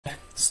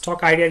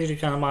Stock idea YouTube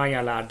च्यानलमा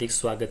यहाँलाई हार्दिक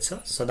स्वागत छ।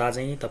 सदा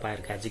चाहिँ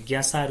तपाईहरुका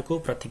जिज्ञासाहरुको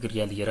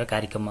प्रतिक्रिया लिएर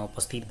कार्यक्रममा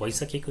उपस्थित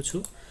भइसकेको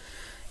छु।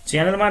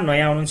 च्यानलमा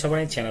नयाँ हुनुहुन्छ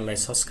भने च्यानललाई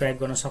सब्स्क्राइब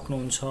गर्न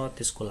सक्नुहुन्छ।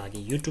 त्यसको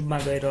लागि युट्युबमा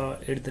गएर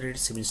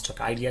 @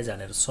 स्टक आइडिया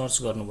जानेर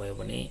सर्च गर्नुभयो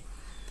भने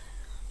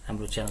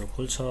हाम्रो च्यानल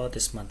खुल्छ।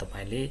 त्यसमा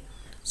तपाईले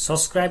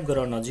सब्स्क्राइब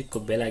गरेर नजिकको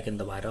बेल आइकन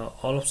दबाएर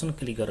अल अप्सन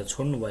क्लिक गरेर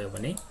छोड्नुभयो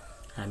भने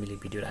हामीले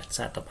भिडियो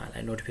राख्दा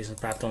तपाईलाई नोटिफिकेसन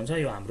प्राप्त हुन्छ।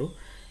 यो हाम्रो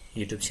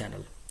युट्युब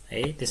च्यानल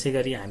है।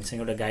 त्यसैगरी हामीसँग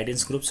एउटा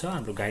गाइडेन्स ग्रुप छ।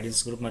 हाम्रो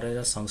गाइडेन्स ग्रुपमा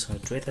रहेर सँगसँगै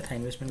ट्रेड तथा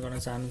इन्भेस्टमेन्ट गर्न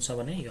चाहनुहुन्छ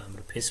भने यो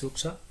हाम्रो फेसबुक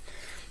छ।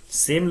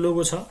 सेम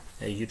लोगो छ।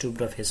 युट्युब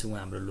र फेसबुकमा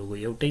हाम्रो लोगो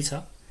एउटै छ।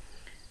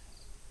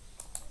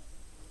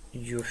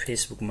 यो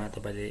फेसबुकमा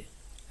तपाईले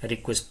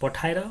रिक्वेस्ट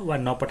पठाएर वा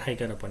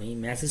नपठाइकन पनि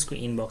मेसेजको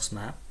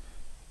इनबक्समा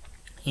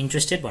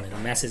इन्ट्रेस्टेड भनेर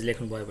मेसेज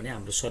लेख्नुभयो भने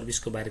हाम्रो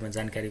सर्भिसको बारेमा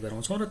जानकारी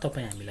गराउँछौं र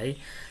तपाई हामीलाई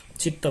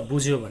चित्त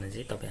बुझ्यो भने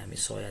चाहिँ तपाई हामी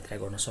सहयात्रा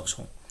गर्न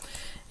सक्छौं।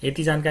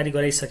 यति जानकारी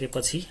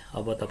गराइसकेपछि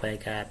अब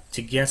तपाईका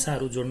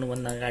जिज्ञासाहरु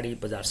जोड्नुभन्दा अगाडि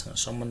बजारसँग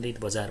सम्बन्धित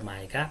बजारमा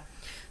आएका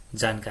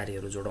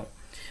जानकारीहरु जोडौं।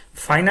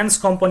 फाइनान्स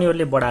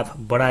कम्पनीहरुले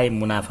बढाए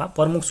मुनाफा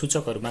प्रमुख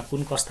सूचकहरुमा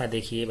कुन कस्ता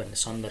देखिए भन्ने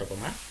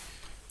सन्दर्भमा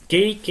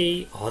केही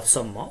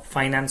हदसम्म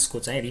फाइनान्सको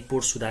चाहिँ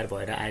रिपोर्ट सुधार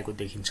भएर आएको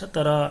देखिन्छ।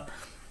 तर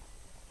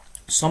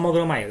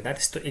समग्रमा हेर्दा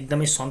त्यस्तो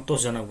एकदमै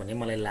सन्तोषजनक भन्ने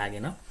मलाई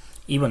लागेन।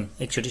 इभन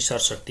एकचोटी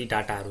सरसर्ती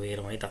डाटाहरु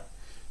हेरौं है त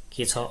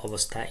के छ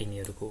अवस्था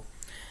यिनीहरुको।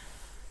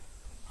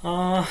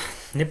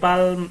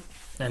 नेपाल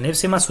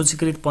नेप्सेमा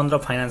सूचीकृत 15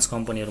 फाइनान्स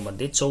कम्पनीहरु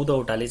मध्ये 14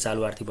 वटाले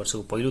चालु आर्थिक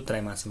वर्षको पहिलो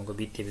त्रैमासिकको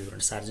वित्तीय विवरण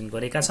सार्वजनिक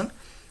गरेका छन्।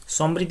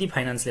 समृद्धि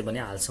फाइनान्सले भने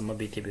हालसम्म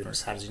वित्तीय विवरण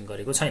सार्वजनिक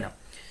गरेको छैन।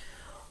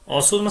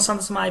 असोजमा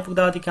सन्तोषमा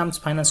आइपुग्दा अधिकांश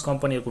फाइनान्स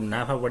कम्पनीहरुको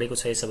मुनाफा बढेको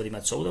छ। यस अवधिमा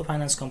 14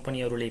 फाइनान्स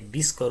कम्पनीहरुले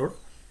 20 करोड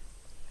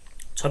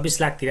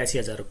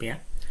 26,83,000 रुपैयाँ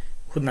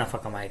खुद नाफा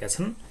कमाएका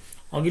छन्।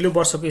 अघिल्लो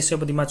वर्षको यस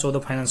अवधिमा 14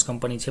 फाइनान्स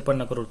कम्पनी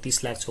 56 करोड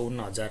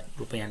 30,54,000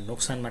 रुपैयाँ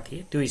नोक्सानमा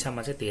थिए। त्यो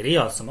हिसाबमा चाहिँ धेरै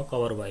हदसम्म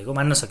कभर भएको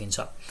मान्न सकिन्छ।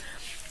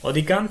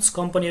 अधिकांश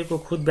कम्पनीहरुको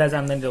खुद ब्याज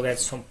आम्दानी लगायत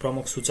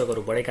प्रमुख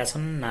सूचकहरु बढेका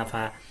छन्।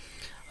 नाफा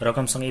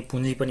रकमसँगै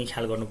पुँजी पनि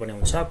ख्याल गर्नुपर्ने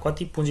हुन्छ।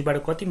 कति पुँजीबाट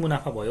कति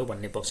मुनाफा भयो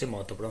भन्ने पक्ष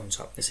महत्त्वपूर्ण हुन्छ।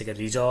 त्यसैगरी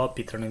रिजर्भ,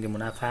 वितरणयोग्य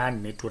मुनाफा,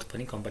 नेटवर्थ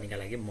पनि कम्पनीका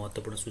लागि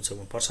महत्त्वपूर्ण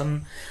सूचकमा पर्छन्।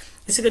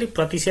 त्यसैगरी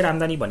प्रति शेयर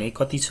आम्दानी भने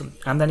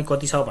आम्दानी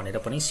कति छ भनेर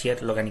पनि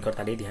शेयर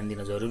लगानीकर्ताले ध्यान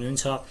दिन जरुरी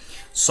हुन्छ।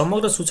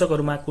 समग्र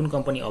सूचकहरुमा कुन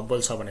कम्पनी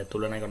अव्वल छ भनेर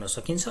तुलना गर्न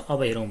सकिन्छ।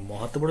 अब हेरौं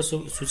महत्त्वपूर्ण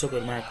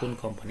सूचकहरुमा कुन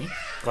कम्पनी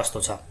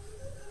कस्तो छ।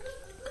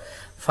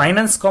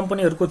 फाइनान्स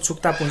कम्पनीहरुको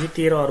चुक्ता पुँजी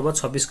 13 अर्ब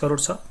 26 करोड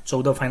छ।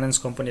 14 फाइनान्स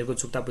कम्पनीहरुको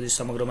चुक्ता पुँजी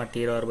समग्रमा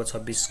 13 अर्ब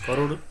 26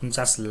 करोड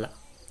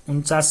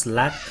 49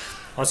 लाख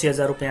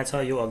 80,000 रुपैयाँ छ।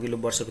 यो अघिल्लो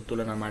वर्षको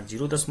तुलनामा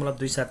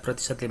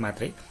 0.27% ले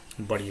मात्रै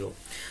बढियो।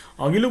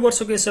 अघिल्लो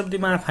वर्षको यस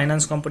अवधिमा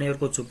फाइनान्स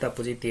कम्पनीहरुको चुक्ता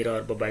पुँजी 13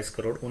 अर्ब 22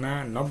 करोड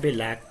 89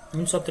 लाख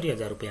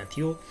 69,000 रुपैयाँ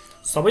थियो।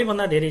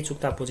 सबैभन्दा धेरै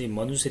चुक्ता पुँजी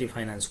मन्जुश्री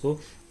फाइनान्सको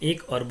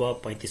 1 अर्ब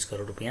 35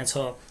 करोड रुपैयाँ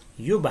छ।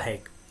 यो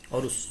बाहेक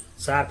अरु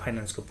 4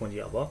 फाइनान्सको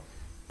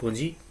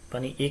पुँजी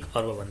पनि 1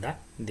 अर्ब भन्दा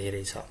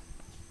धेरै छ।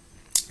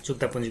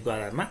 चुक्ता पुँजीको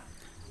आधारमा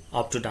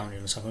अप टु डाउन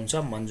हेर्न सक्नुहुन्छ।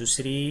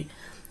 Manjushri,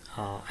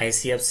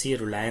 आईसीएफसी,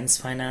 Reliance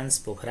finance,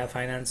 Pokhara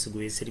finance,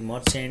 गुहेश्री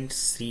merchant,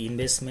 Shri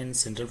investment,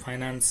 central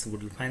finance,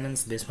 Goodell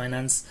finance, best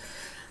finance,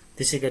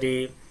 त्यसैगरी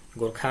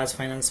Gorkhas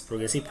finance,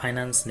 progressive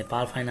finance,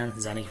 Nepal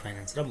finance, Janaki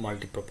finance र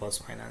मल्टिपर्पज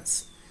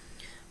फाइनान्स।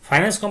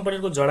 फाइनान्स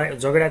कम्पनीहरुको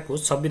जगेडा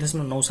कोष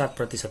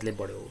 26.97% ले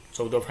बढ्यो।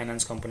 14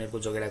 फाइनान्स कम्पनीहरुको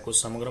जगेडा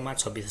कोष समग्रमा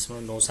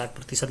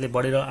 26.97% ले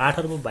बढेर 8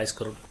 अर्ब 22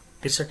 करोड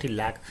 63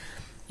 लाख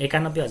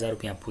 91,000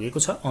 रुपैयाँ पुगेको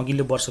छ।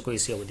 अघिल्लो वर्षको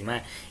यसै अवधिमा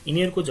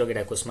यिनीहरुको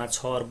जगेडा कोषमा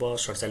 6 अर्ब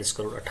 47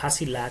 करोड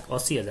 88 लाख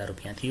 80,000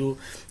 रुपैयाँ थियो।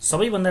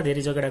 सबैभन्दा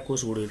धेरै जगेडा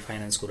कोष गुडविल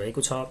फाइनान्सको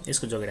रहेको छ।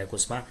 यसको जगेडा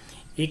कोषमा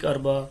 1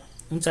 अर्ब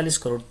 39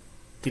 करोड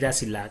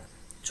 83 लाख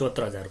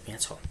 74,000 रुपैयाँ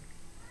छ।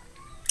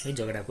 है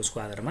जगेडा कोषको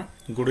आधारमा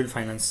गुडविल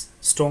फाइनान्स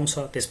स्ट्रङ छ।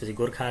 त्यसपछि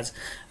गोर्खाज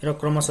र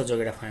क्रमशः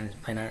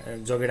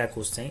जगेडा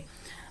कोष चाहिँ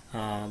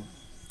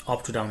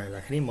अप टु डाउन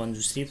हेर्दाखेरि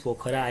Manjushri,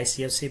 Pokhara,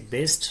 आईसीएफसी,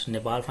 best,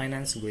 Nepal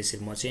finance, गुहेश्री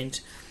merchant,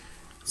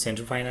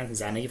 central finance,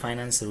 Janaki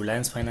finance,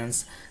 Reliance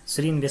finance,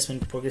 Shri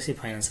investment, progressive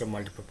finance र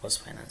मल्टिपर्पज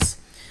फाइनान्स।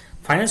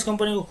 फाइनान्स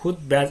कम्पनीको खुद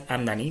ब्याज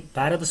आम्दानी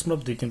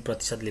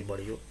 12.23% ले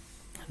बढ्यो।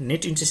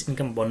 नेट इन्ट्रेस्ट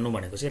इन्कम बढ्नु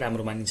भनेको चाहिँ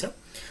राम्रो मानिन्छ।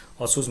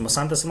 असोज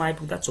मसान्तसम्म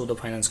आइपुग्दा 14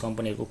 फाइनान्स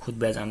कम्पनीहरुको खुद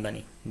ब्याज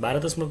आम्दानी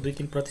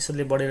 12.23%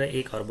 ले बढेर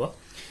 1 अर्ब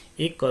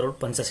 1 करोड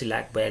 85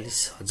 लाख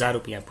 42,000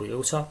 रुपैयाँ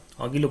पुगेको छ।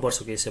 अघिल्लो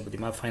वर्षको यस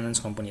अवधिमा फाइनान्स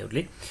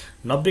कम्पनीहरुले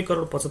 90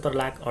 करोड 75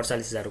 लाख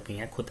 48,000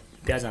 रुपैयाँ खुद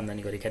ब्याज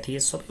आम्दानी गरेका थिए।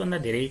 सबैभन्दा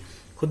धेरै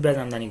खुद ब्याज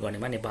आम्दानी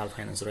गर्नेमा नेपाल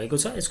फाइनान्स रहेको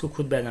छ। यसको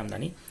खुद ब्याज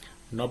आम्दानी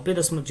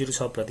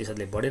 90.06%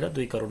 ले बढेर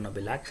 2 करोड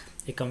 90 लाख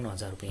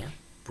 51,000 रुपैयाँ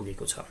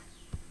पुगेको छ।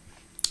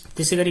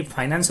 त्यसैगरी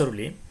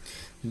फाइनान्सहरुले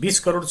 20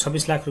 करोड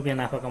 26 लाख रुपैयाँ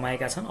नाफा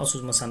कमाएका छन्।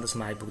 असोजमा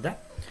शान्तसम्म आइपुग्दा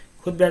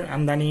खुद ब्याज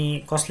आम्दानी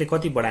कसले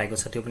कति बढाएको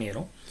छ त्यो पनि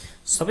हेरौं।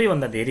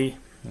 सबैभन्दा धेरै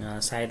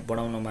सायद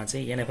बढाउनमा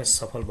चाहिँ एनएफएस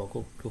सफल भएको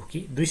हो कि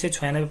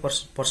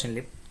 296%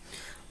 ले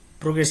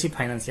प्रोग्रेसिभ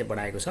फाइनान्सले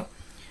बढाएको छ।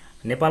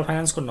 नेपाल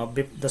फाइनान्सको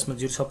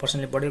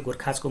 90.06% ले बढ्यो।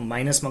 गोर्खाजको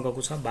माइनसमा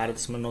गएको छ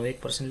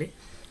 12.91% ले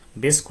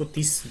बेसको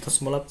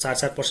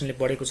 30.44% ले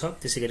बढेको छ।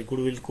 त्यसैगरी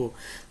गुडविलको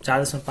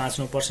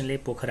 4.59% ले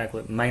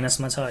पोखराको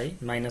माइनसमा छ है,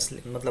 माइनस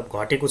मतलब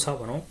घटेको छ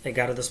भनौं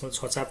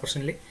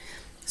 11.64% ले।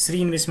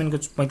 श्री इन्भेस्टमेन्टको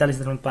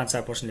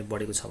 45.54% ले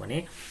बढेको छ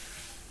भने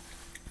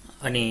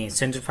अनि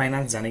सेन्ट्रल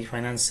फाइनान्स, जानकी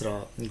फाइनान्स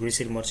र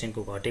गुइसरी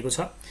मर्चेन्टको घटेको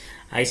छ।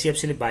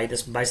 आइसिएफसी ले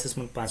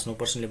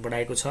 22.59% ले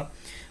बढाएको छ।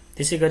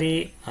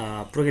 त्यसैगरी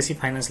प्रोग्रेसिभ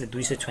फाइनान्सले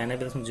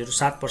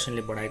 296.07%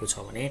 ले बढाएको छ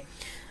भने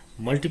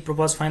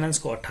मल्टिपर्पज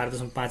फाइनान्सको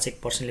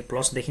 18.51% ले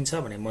प्लस देखिन्छ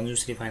भने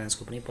मञ्जुश्री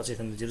फाइनान्सको पनि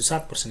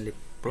 25.07% ले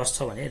प्लस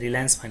छ भने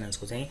रिलायन्स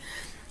फाइनान्सको चाहिँ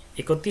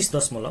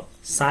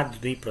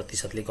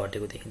 31.72% ले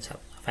घटेको देखिन्छ।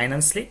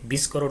 फाइनान्सले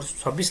 20 करोड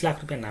 26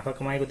 लाख रुपैयाँ नाफा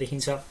कमाएको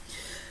देखिन्छ।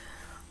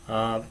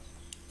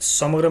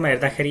 समग्रमा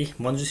हेर्दाखेरि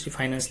मञ्जुश्री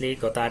फाइनान्सले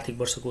गत आर्थिक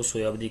वर्षको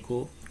सोही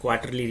अवधिको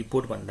क्वार्टरली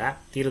रिपोर्ट भन्दा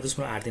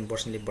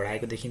 13.83% ले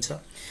बढाएको देखिन्छ।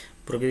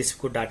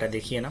 प्रोग्रेसिभको डाटा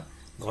देखिएन,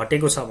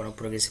 घटेको छ भनौं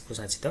प्रोग्रेसिभको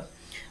साँच्चै त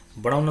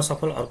बढाउन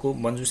सफल। अर्को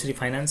मञ्जुश्री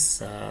फाइनान्स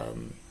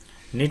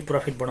नेट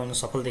प्रफिट बढाउन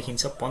सफल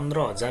देखिन्छ।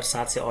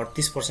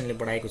 15,738% ले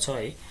बढाएको छ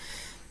है,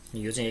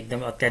 यो चाहिँ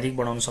एकदमै अत्याधिक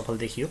बढाउन सफल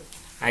देखियो।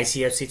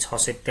 आइसिएफसी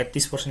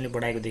 633% ले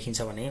बढाएको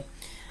देखिन्छ भने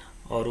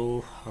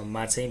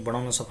अरूमा चाहिँ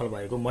बढाउन सफल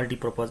भएको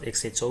मल्टिपर्पज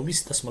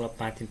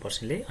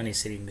 124.53% ले अनि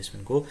श्री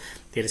इन्भेस्टमेन्टको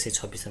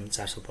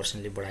 1326.4%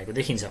 ले बढाएको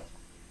देखिन्छ।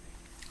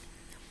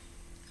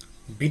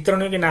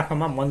 वितरणयोग्य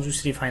नाफामा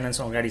मञ्जुश्री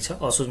फाइनान्स अगाडि छ।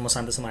 असोज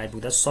मसान्तसम्म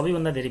आइपुग्दा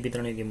सबैभन्दा धेरै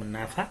वितरणयोग्य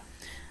नाफा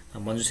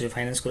मञ्जुश्री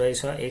फाइनान्सको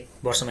रहेछ। एक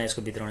वर्षमा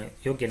यसको वितरण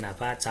योग्य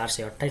नाफा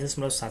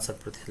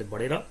 428.77% ले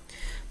बढेर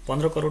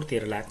 15 करोड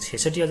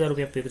 13,66,000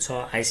 रुपैयाँ पुगेको छ।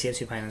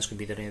 आइसिएफसी फाइनान्सको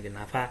वितरण योग्य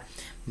नाफा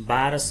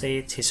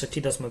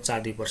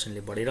 1266.42%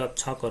 ले बढेर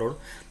 6 करोड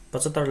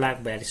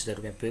 75,42,000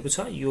 रुपैयाँ पुगेको छ।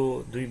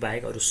 यो दुई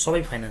बाहेक अरु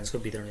सबै फाइनान्सको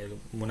वितरण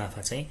योग्य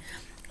मुनाफा चाहिँ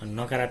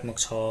नकारात्मक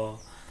छ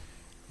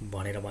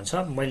भनेर भन्छ।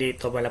 मैले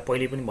तपाईलाई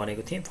पहिले पनि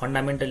भनेको थिएँ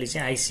फन्डामेन्टली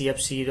चाहिँ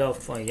आइसिएफसी र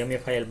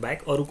एमएफआईएल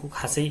बाहेक अरुको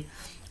खासै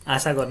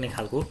आशा गर्ने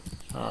खालको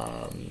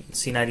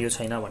सिनारियो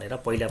छैन भनेर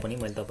पहिला पनि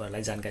मैले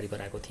तपाईहरुलाई जानकारी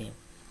गराएको थिएँ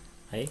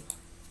है।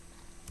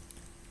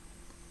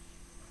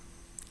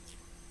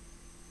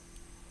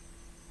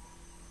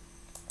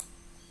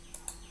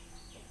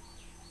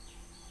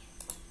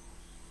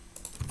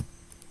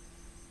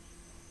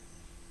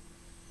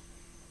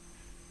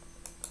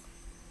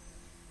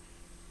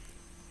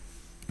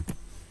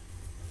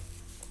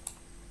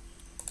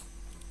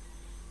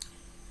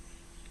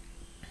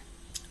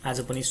 आज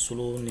पनि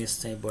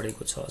स्लोनेस चाहिँ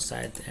बढेको छ,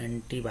 सायद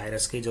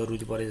एन्टिभाइरसकै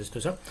जरुरी परे जस्तो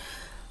छ।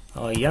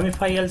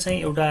 एमएफआईएल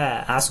चाहिँ एउटा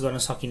आश गर्न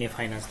सकिने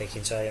फाइनान्स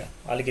देखिन्छ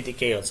अलिकति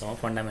केही हदसम्म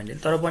फन्डामेन्टल,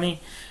 तर पनि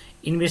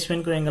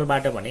इन्भेस्टमेन्टको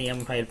एंगलबाट भने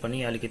एमएफआईएल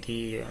पनि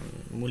अलिकति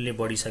मूल्य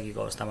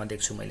बढिसकेको अवस्थामा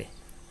देख्छु मैले।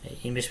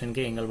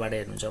 इन्भेस्टमेन्टकै एंगलबाट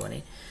हेर्नुहुन्छ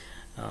भने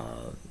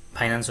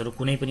फाइनान्सहरु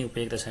कुनै पनि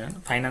उपयुक्त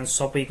छैनन्। फाइनान्स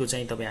सबैको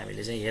चाहिँ तपाई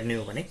हामीले चाहिँ हेर्ने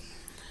हो भने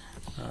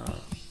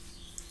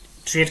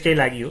ट्रेडकै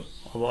लागि हो।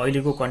 अब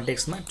अहिलेको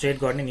कन्टेक्स्टमा ट्रेड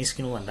गर्ने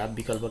निस्किनु भन्दा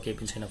विकल्प केही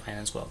पनि छैन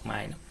फाइनान्सको हकमा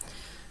हैन।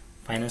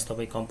 फाइनान्स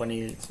तपाई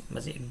कम्पनीमा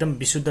चाहिँ एकदम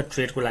विशुद्ध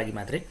ट्रेडको लागि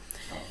मात्रै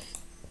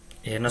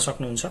हेर्न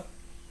सक्नुहुन्छ।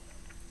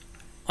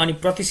 अनि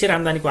प्रति शेयर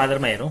आम्दानीको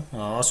आधारमा हेरौं,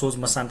 असोज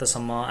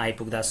मसान्तसम्म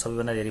आइपुग्दा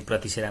सबैभन्दा धेरै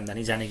प्रति शेयर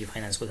आम्दानी जानकी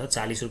फाइनान्सको छ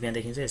 40 रुपैयाँ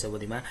देखिन्छ। यस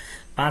अवधिमा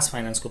 5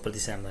 फाइनान्सको प्रति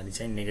शेयर आम्दानी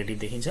चाहिँ नेगेटिभ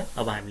देखिन्छ।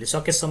 अब हामीले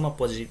सकेसम्म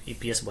पोजिटिभ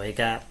ईपीएस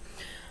भएका,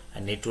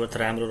 नेटवर्थ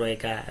राम्रो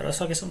रहेका र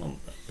सकेसम्म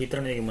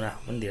वितरण योग्य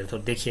मुनाफा पनि धेरै थोर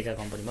देखिएका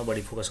कम्पनीमा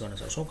बढी फोकस गर्न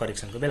सक्छौं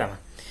करेक्सनको बेलामा।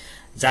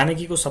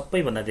 जानकीको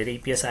सबैभन्दा धेरै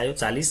ईपीएस आयो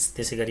 40,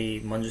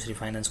 त्यसैगरी मञ्जुश्री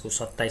फाइनान्सको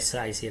 27 छ,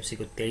 आइसिएफसी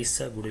को 23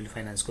 छ, गुडविल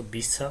फाइनान्सको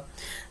 20 छ,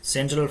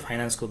 सेन्ट्रल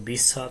फाइनान्सको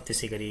 20 छ,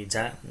 त्यसैगरी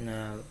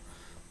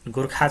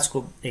गोरखाजको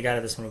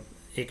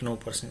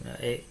 11.19%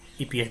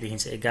 ईपीएस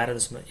देखिन्छ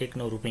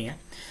 11.19 रुपैयाँ।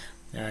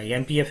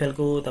 एमपीएफएल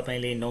को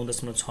तपाईले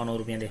 9.69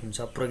 रुपैयाँ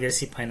देख्नुहुन्छ।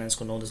 प्रोग्रेसिभ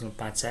फाइनान्सको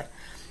 9.54,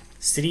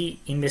 श्री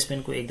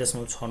इन्भेस्टमेन्टको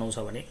 1.69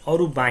 छ भने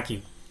अरु बाँकी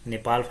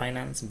Nepal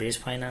finance, base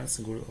finance,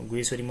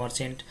 गुइसरी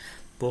merchant,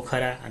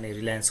 Pokhara अनि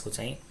रिलायन्सको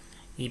चाहिँ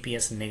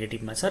ईपीएस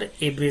नेगेटिभमा छ र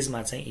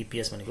एभरेजमा चाहिँ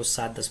ईपीएस भनेको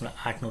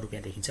 7.89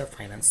 रुपैयाँ देखिन्छ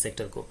फाइनान्स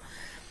सेक्टरको।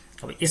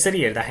 अब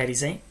यसरी हेर्दाखेरि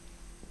चाहिँ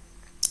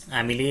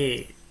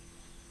हामीले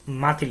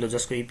माथिल्लो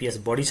जसको ईपीएस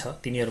बढी छ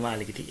तिनीहरुमा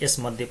अलिकति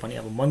यसमध्ये पनि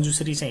अब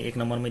मञ्जुश्री चाहिँ एक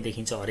नम्बरमै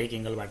देखिन्छ हरेक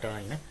एंगलबाट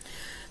हैन।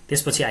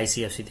 त्यसपछि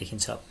आइसिएफसी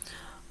देखिन्छ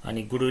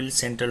अनि गुडविल,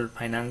 सेन्ट्रल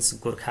फाइनान्स,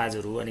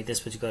 गोरखाजहरु अनि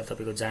त्यसपछि गएर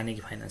तपाईको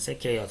जानकी फाइनान्स चाहिँ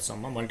केही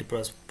हदसम्म,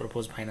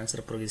 मल्टिपर्पज फाइनान्स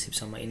र प्रोग्रेसिभ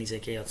सम्म यिनी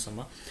चाहिँ केही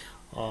हदसम्म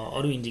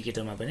अरु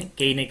इन्डिकेटरमा पनि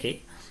केही न केही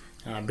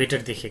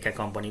बेटर देखेका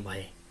कम्पनी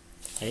भए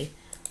है।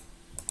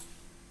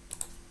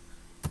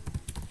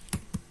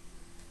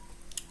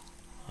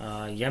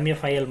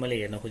 एमएफआईएल मैले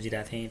हेर्न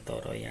खोजिरहेको थिएँ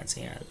तर यहाँ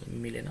चाहिँ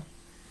मिलेन।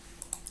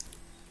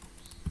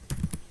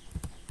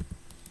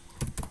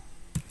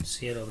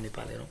 शेयर अफ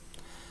नेपाल हेरौं,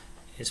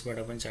 यसबाट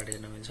पनि चार्ट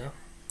हेर्न मिल्छ।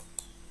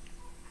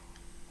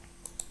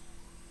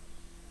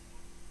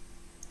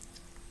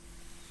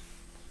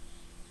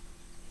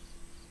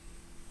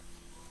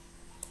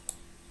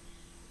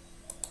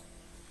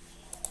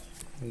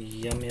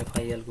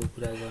 एमएफआईएल को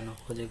कुरा गर्न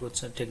खोजेको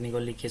छ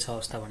टेक्निकली के छ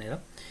अवस्था भनेर।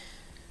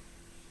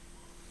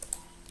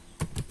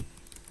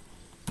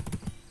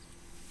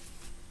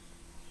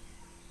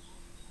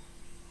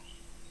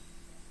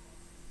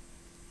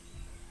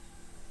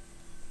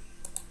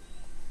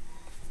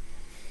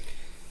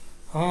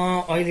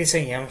 अहिले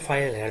चाहिँ यहाँ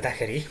फाइल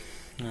हेर्दाखेरि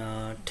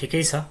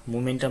ठिकै छ,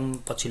 मोमेन्टम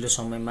पछिल्लो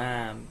समयमा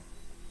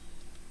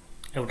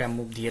एउटा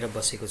मुभ दिएर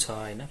बसेको छ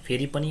हैन।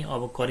 फेरि पनि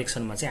अब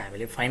करेक्सनमा चाहिँ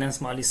हामीले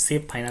फाइनान्समा अलि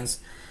सेफ फाइनान्स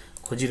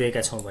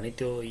खोजिरहेका छौँ भने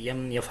त्यो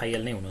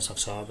एमएफआइएल नै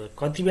हुनसक्छ। अब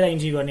कति बेला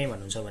इन्ट्री गर्ने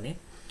भन्नुहुन्छ भने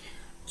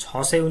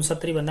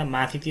 669 भन्दा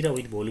माथितिर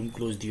विथ भोल्युम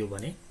क्लोज दियो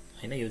भने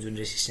हैन, यो जुन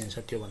रेसिस्टेन्स छ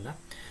त्यो भन्दा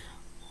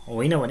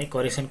होइन भने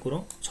करेक्सन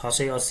कुरो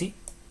 680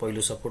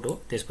 पहिलो सपोर्ट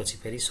हो, त्यसपछि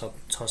फेरि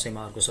 600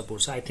 मा अर्को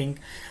सपोर्ट छ। आई थिंक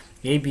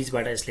यही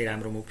बीचबाट यसले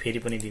राम्रो मुभ फेरि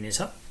पनि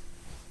दिनेछ,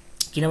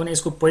 किनभने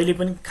यसको पहिले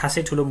पनि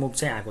खासै ठुलो मुभ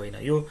चाहिँ आएको होइन।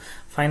 यो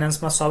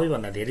फाइनान्समा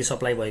सबैभन्दा धेरै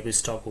सप्लाई भएको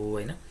स्टक हो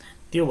हैन,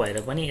 त्यो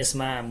भएर पनि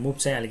यसमा मुभ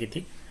चाहिँ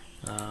अलिकति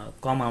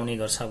कम आउने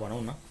गर्छ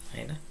भनौँ न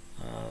हैन।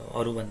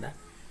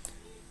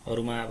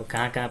 अरूमा अब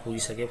कहाँ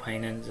पुगिसक्यो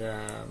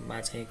फाइनान्समा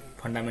चाहिँ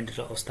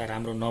फन्डामेन्टल अवस्था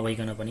राम्रो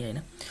नभइकन पनि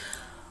हैन।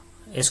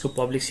 यसको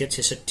पब्लिक सेयर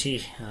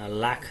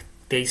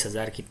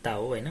 66,23,000 किता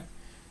हो हैन।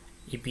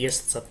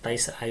 इपीएस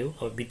 27 आयो।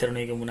 अब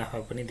वितरणको मुनाफा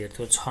पनि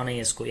धेरै छ नै।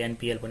 यसको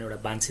एनपीएल पनि एउटा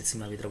वांछित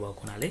सीमाभित्र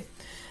भएको हुनाले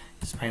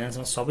यस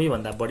फाइनान्समा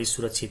सबैभन्दा बढी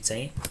सुरक्षित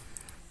चाहिँ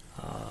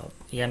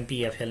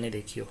एमपीएफएल नै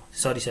देखियो,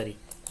 सरी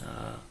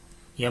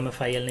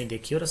एमएफआइएल नै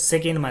देखियो। र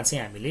सेकेन्डमा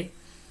चाहिँ हामीले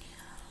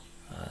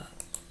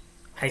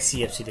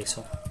आईसीएफसी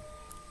देख्छौँ।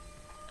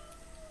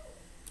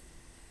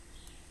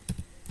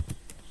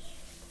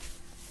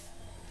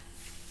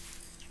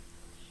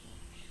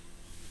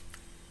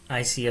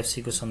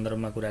 आईसीएफसी को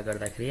सन्दर्भमा कुरा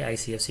गर्दाखेरि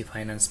आईसीएफसी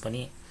फाइनान्स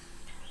पनि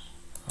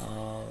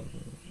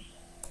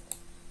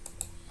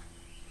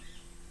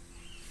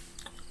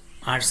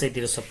 800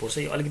 तिर सपोर्ट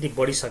चाहिँ अलिकति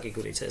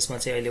बढिसकेको रहेछ। यसमा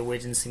चाहिँ अहिले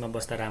वेट एन्ड सीमा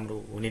बस्दा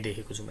राम्रो हुने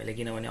देखेको छु मैले,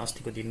 किनभने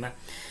अस्तिको दिनमा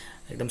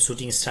एकदम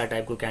सुटिङ स्टार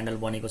टाइपको क्यान्डल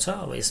बनेको छ।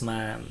 अब यसमा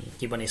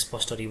के भने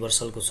स्पष्ट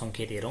रिभर्सलको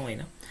संकेत हेरौँ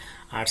हैन।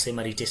 800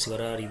 मा रिटेस्ट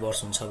गरेर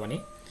रिभर्स हुन्छ भने,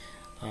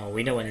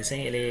 होइन भने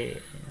चाहिँ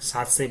यसले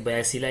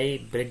 782 लाई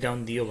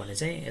ब्रेकडाउन दियो भने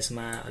चाहिँ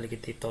यसमा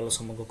अलिकति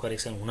तलसम्मको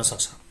करेक्सन हुन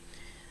सक्छ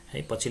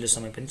है। पछिल्लो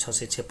समय पनि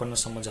 656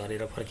 सम्म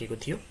झरेर फर्केको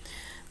थियो,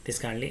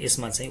 त्यसकारणले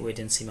यसमा चाहिँ वेट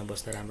एन्ड सीमा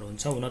बस्दा राम्रो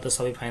हुन्छ। हुन त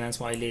सबै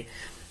फाइनान्समा अहिले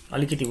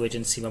अलिकति वेट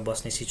एन्ड सीमा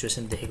बस्ने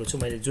सिचुएसन देखेको छु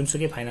मैले।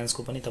 जुनसुकै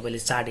फाइनान्सको पनि तपाईले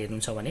चार्ट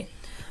हेर्नुहुन्छ भने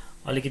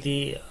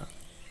अलिकति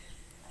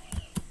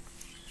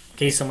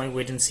केही समय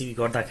वेट एन्ड सी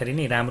गर्दाखेरि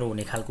नै राम्रो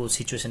हुने खालको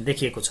सिचुएसन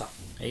देखिएको छ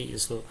है।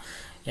 यसको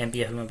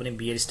एमपीएफएलमा पनि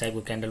बियरिश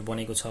टाइपको क्यान्डल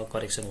बनेको छ,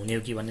 करेक्सन हुने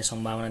हो कि भन्ने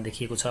सम्भावना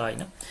देखिएको छ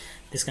हैन।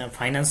 त्यसकारण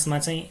फाइनान्समा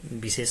चाहिँ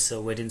विशेष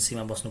वेट एन्ड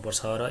सीमा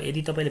बस्नुपर्छ। र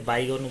यदि तपाईले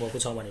बाइ गर्नुभएको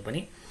छ भने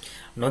पनि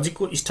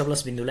नजिकको स्टप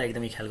लस बिन्दुलाई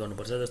एकदमै ख्याल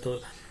गर्नुपर्छ।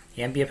 जस्तो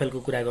एमपीएफएल को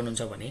कुरा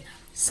गर्नुहुन्छ भने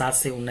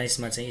 719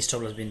 मा चाहिँ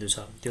स्टप लस बिन्दु छ,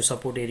 त्यो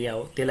सपोर्ट एरिया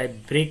हो। त्यसलाई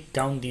ब्रेक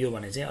डाउन दियो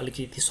भने चाहिँ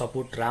अलिकति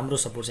सपोर्ट, राम्रो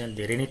सपोर्ट चाहिँ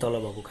धेरै नै तल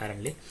भएको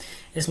कारणले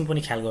यसमा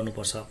पनि ख्याल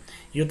गर्नुपर्छ।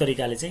 यो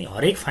तरिकाले चाहिँ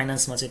हरेक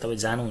फाइनान्समा चाहिँ तपाई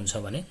जानुहुन्छ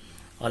भने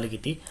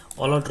अलिकति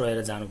अलर्ट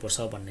रहेर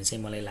जानुपर्छ भन्ने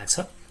चाहिँ मलाई लाग्छ।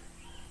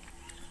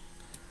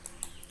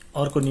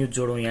 अर्को न्यूज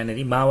जोडौं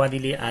यहाँनेरि।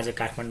 माओवादीले आज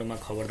काठमाडौँमा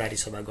खबरदारी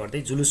सभा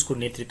गर्दै जुलुसको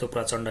नेतृत्व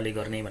प्रचण्डले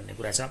गर्ने भन्ने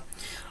कुरा छ।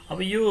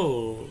 अब यो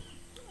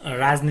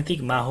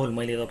राजनीतिक माहौल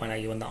मैले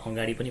तपाईलाई योभन्दा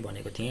अगाडि पनि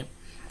भनेको थिएँ,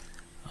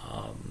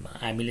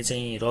 हामीले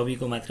चाहिँ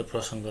रविको मात्र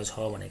प्रसंग छ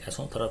भनेका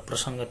छौं, तर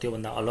प्रसंग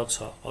त्योभन्दा अलग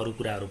छ, अरु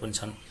कुराहरु पनि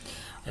छन्।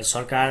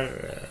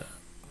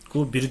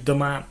 सरकारको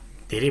विरुद्धमा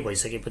धेरै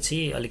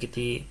भइसकेपछि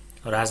अलिकति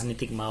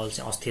राजनीतिक माहौल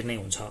चाहिँ अस्थिर नै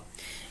हुन्छ।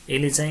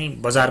 यसले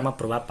चाहिँ बजारमा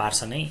प्रभाव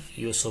पार्छ नै,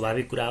 यो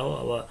स्वाभाविक कुरा हो।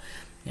 अब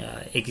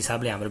एक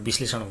हिसाबले हाम्रो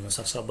विश्लेषण हुन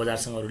सक्छ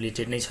बजारसँग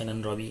रिलेटेड नै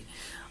छैनन् रवि,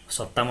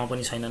 सत्तामा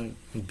पनि छैनन्,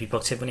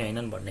 विपक्ष पनि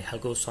हैनन् भन्ने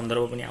खालको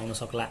सन्दर्भ पनि आउन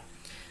सक्ला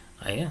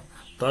हैन।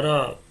 तर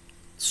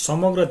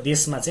समग्र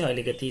देशमा चाहिँ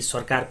अलिकति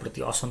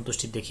सरकारप्रति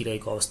असन्तुष्टि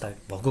देखिरहेको अवस्था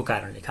भएको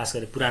कारणले, खास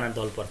गरी पुराना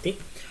दलप्रति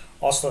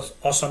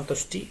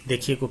असन्तुष्टि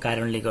देखिएको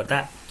कारणले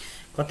गर्दा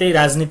कतै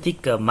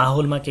राजनीतिक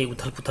माहौलमा केही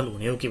उथलपुथल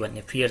हुने हो कि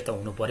भन्ने फियर त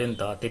हुनु पर्यो नि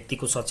त।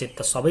 त्यतिको सचेत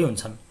त सबै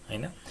हुन्छन्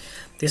हैन।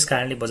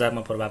 त्यसकारणले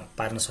बजारमा प्रभाव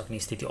पार्न सक्ने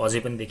स्थिति अझै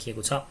पनि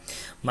देखिएको छ।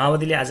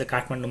 माओवादीले आज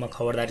काठमाडौँमा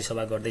खबरदारी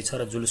सभा गर्दैछ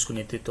र जुलुसको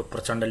नेतृत्व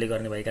प्रचण्डले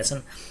गर्ने भएका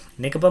छन्।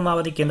 नेकपा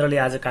माओवादी केन्द्रले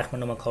आज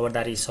काठमाडौँमा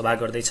खबरदारी सभा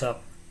गर्दैछ।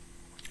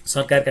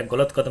 सरकारका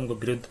गलत कदमको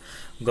विरोध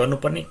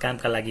गर्नुपर्ने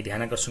कामका लागि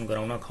ध्यानकर्षण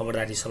गराउन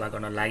खबरदारी सभा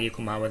गर्न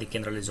लागेको माओवादी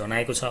केन्द्रले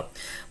जनाएको छ।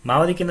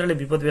 माओवादी केन्द्रले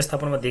विपद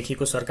व्यवस्थापनमा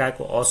देखिएको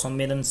सरकारको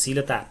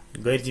असंवेदनशीलता,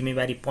 गैर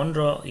जिम्मेवारीपन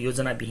र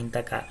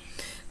योजनाविहीनताका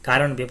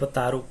कारण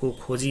बेपत्ताहरूको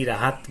खोजी,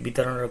 राहत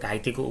वितरण र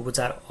घाइतेको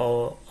उपचार,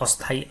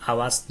 अस्थायी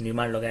आवास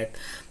निर्माण लगायत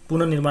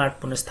पुनर्निर्माण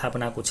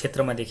पुनर्स्थापनाको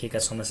क्षेत्रमा देखिएका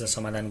समस्या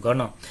समाधान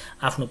गर्न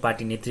आफ्नो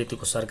पार्टी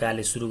नेतृत्वको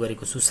सरकारले सुरु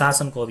गरेको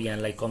सुशासनको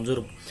अभियानलाई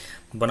कमजोर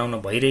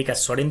बनाउन भइरहेका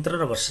षड्यन्त्र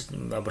र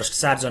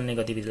भ्रष्टाचार जन्य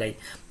गतिविधिलाई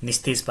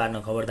निस्तेज पार्न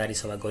खबरदारी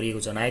सभा गरिएको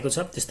जनाएको छ।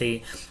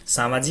 त्यस्तै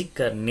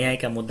सामाजिक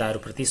न्यायका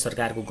मुद्दाहरूप्रति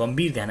सरकारको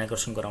गम्भीर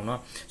ध्यानकर्षण गराउन,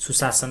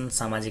 सुशासन,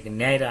 सामाजिक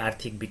न्याय र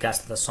आर्थिक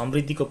विकास तथा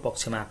समृद्धिको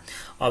पक्षमा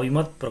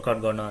अभिमत प्रकट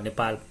गर्न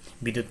नेपाल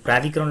विद्युत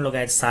प्राधिकरण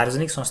लगायत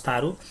सार्वजनिक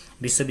संस्थाहरू,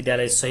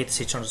 विश्वविद्यालय सहित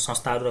शिक्षण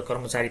संस्थाहरू र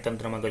कर्मचारी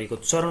तन्त्रमा गरिएको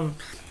चरम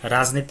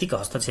राजनीतिक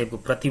हस्तक्षेपको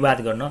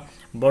प्रतिवाद गर्न,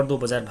 बढ्दो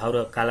बजार भाउ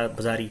र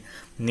कालाबजारी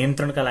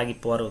नियन्त्रणका लागि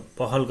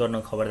पहल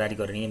गर्न खबरदारी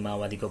गर्ने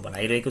माओवादीको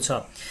भनाइरहेको छ।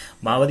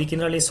 माओवादी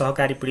केन्द्रले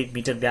सहकारी पीडित,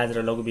 मिटर ब्याज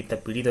र लघुवित्त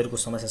पीडितहरूको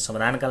समस्या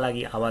समाधानका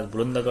लागि आवाज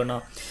बुलन्द गर्न,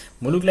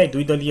 मुलुकलाई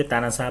द्विदलीय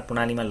तानाशाह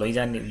प्रणालीमा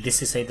लैजाने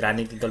उद्देश्यसहित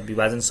राजनीतिक दल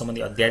विभाजन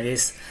सम्बन्धी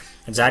अध्यादेश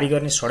जारी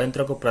गर्ने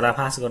षड्यन्त्रको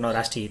पर्दाफास गर्न,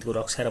 राष्ट्रिय हितको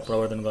रक्षा र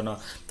प्रवर्धन गर्न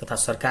तथा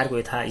सरकारको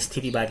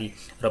यथास्थितिवादी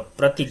र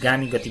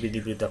प्रतिगामी गतिविधि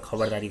विरुद्ध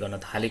खबरदारी गर्न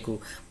थालेको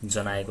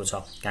जनाएको छ।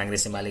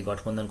 कांग्रेस एमाले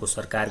गठबन्धनको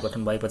सरकार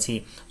गठन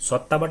भएपछि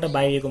सत्ताबाट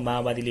बाहिरिएको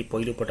माओवादीले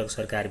पहिलो पटक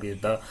सरकार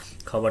विरुद्ध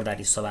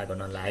खबरदारी सभा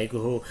गर्न लागेको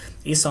हो।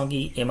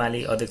 यसअघि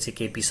एमाले अध्यक्ष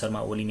केपी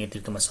शर्मा ओली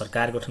नेतृत्वमा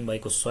सरकार गठन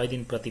भएको 100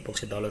 दिन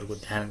प्रतिपक्षी दलहरूको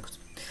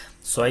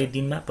 100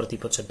 दिनमा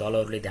प्रतिपक्ष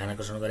दलहरूले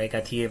ध्यानकर्षण गरेका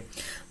थिए।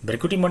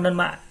 भ्रिकुटी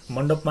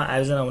मण्डपमा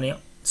आयोजना हुने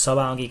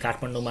सभा अघि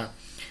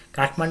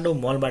काठमाडौँ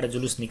मलबाट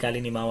जुलुस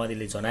निकालिने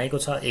माओवादीले जनाएको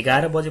छ।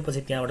 11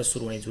 बजेपछि त्यहाँबाट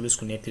सुरु हुने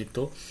जुलुसको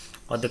नेतृत्व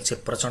अध्यक्ष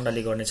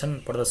प्रचण्डले गर्नेछन्।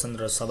 प्रदर्शन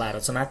र सभा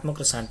रचनात्मक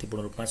र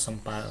शान्तिपूर्ण रूपमा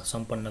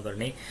सम्पन्न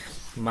गर्ने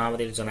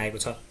माओवादीले जनाएको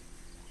छ।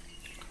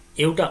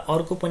 एउटा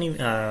अर्को पनि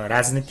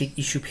राजनीतिक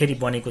इस्यु फेरि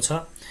बनेको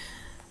छ।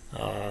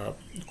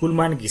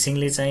 कुलमान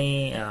घिसिङले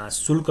चाहिँ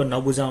शुल्क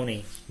नबुझाउने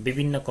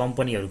विभिन्न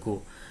कम्पनीहरूको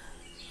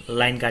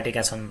लाइन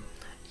काटेका छन्।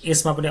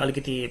 यसमा पनि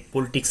अलिकति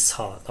पोलिटिक्स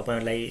छ,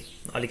 तपाईहरुलाई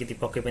अलिकति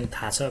पक्कै पनि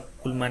थाहा छ।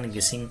 कुलमान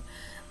घिसिङ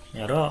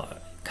र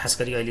खास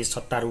गरी अहिले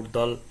सत्तारूढ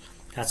दल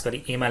खास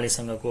गरी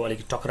एमालेसँगको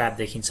अलिकति टकराव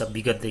देखिन्छ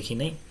विगतदेखि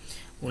नै।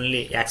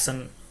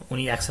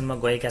 उनी एक्सनमा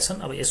गएका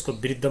छन्। अब यसको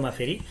विरुद्धमा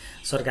फेरि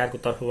सरकारको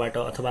तर्फबाट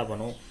अथवा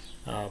भनौं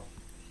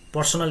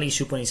पर्सनल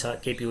इस्यु पनि छ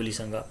केपी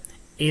ओलीसँग।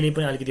 यसले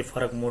पनि अलिकति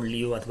फरक मोड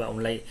लियो अथवा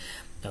उनलाई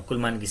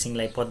कुलमान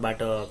घिसिङलाई पदबाट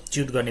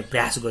च्युत गर्ने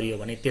प्रयास गरियो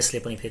भने त्यसले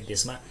पनि फेरि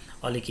देशमा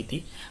अलिकति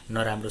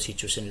नराम्रो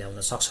सिचुएसन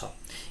ल्याउन सक्छ।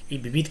 यी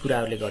विविध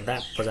कुराहरूले गर्दा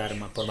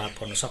बजारमा प्रभाव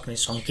पर्न सक्ने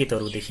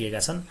संकेतहरू देखिएका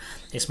छन्।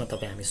 यसमा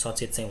हामी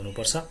सचेत चाहिँ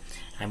हुनुपर्छ।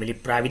 हामीले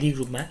प्राविधिक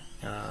रूपमा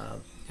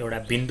एउटा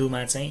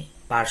बिन्दुमा चाहिँ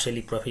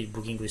पार्सली प्रफिट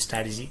बुकिङको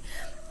स्ट्र्याटेजी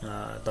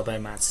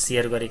तपाईहरुमा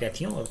शेयर गरेका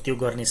थियौं। अब त्यो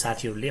गर्ने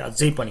साथीहरूले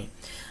अझै पनि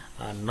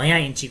नयाँ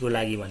इन्चीको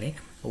लागि भने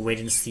वेट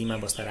एन्ड सीमा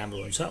बस्दा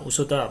राम्रो हुन्छ।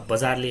 उसो त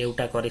बजारले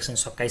एउटा करेक्सन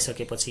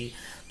सकाइसकेपछि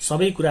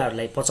सबै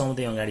कुराहरूलाई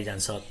पचाउँदै अगाडि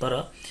जान्छ। तर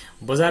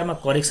बजारमा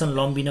करेक्सन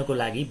लम्बिनको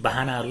लागि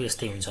बहानाहरू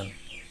यस्तै हुन्छन्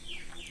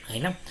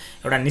हैन।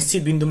 एउटा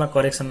निश्चित बिन्दुमा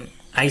करेक्सन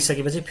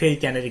आइसकेपछि फेरि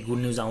त्यहाँनेरि गुड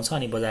न्यूज आउँछ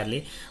अनि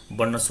बजारले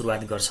बढ्न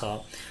सुरुवात गर्छ।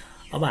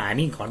 अब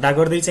हामी घट्दा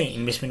गर्दै चाहिँ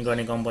इन्भेस्टमेन्ट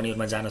गर्ने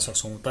कम्पनीहरुमा जान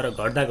सक्छौं। तर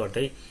घट्दा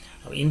गर्दै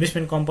अब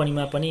इन्भेस्टमेन्ट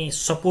कम्पनीमा पनि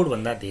सपोर्ट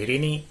भन्दा धेरै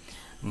नै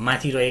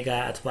माथि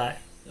रहेका अथवा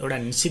एउटा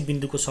निश्चित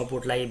बिन्दुको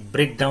सपोर्टलाई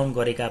ब्रेकडाउन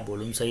गरेका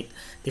भोल्युम सहित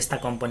त्यस्ता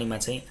कम्पनीमा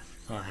चाहिँ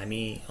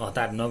हामी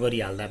हतार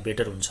नगरिहाल्दा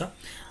बेटर हुन्छ।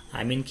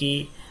 हामी कि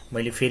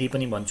मैले फेरि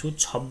पनि भन्छु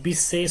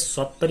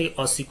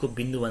 2670-80 को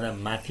बिन्दुभन्दा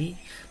माथि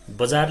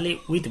बजारले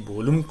विथ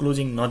भोल्युम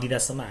क्लोजिङ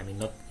नदिदासम्म हामी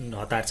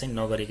हतार चाहिँ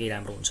नगरेकै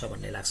राम्रो हुन्छ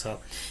भन्ने लाग्छ।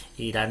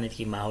 यी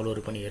राजनीतिक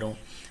माहौलहरू पनि हेरौं,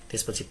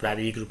 त्यसपछि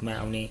प्राविधिक रूपमा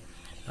आउने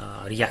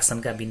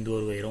रियाक्सनका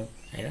बिन्दुहरू हेरौं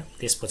हैन।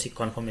 त्यसपछि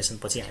कन्फर्मेसन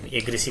पछि हामी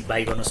एग्रेसिभ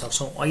बाइ गर्न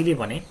सक्छौं। अहिले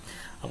भने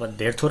अब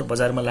धेरथोर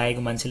बजारमा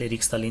लागेको मान्छेले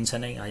रिस्क त लिन्छ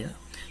नै हैन।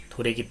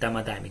 थोरै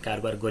कितामा त हामी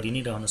कारोबार गरि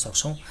नै रहन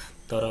सक्छौं।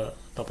 तर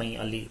तपाई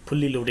अलि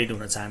फुल्ली लोडेड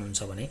हुन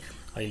चाहनुहुन्छ भने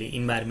अहिले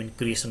इन्भाइरोमेन्ट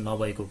क्रिएसन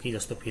नभएको कि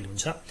जस्तो फिल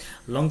हुन्छ।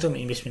 लङ टर्म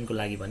इन्भेस्टमेन्टको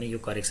लागि भने यो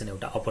करेक्सन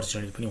एउटा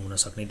अपर्च्युनिटी पनि हुन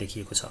सक्ने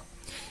देखिएको छ।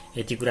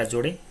 यति कुरा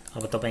जोडे।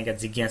 अब तपाईका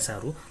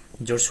जिज्ञासाहरू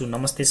जोड्छु।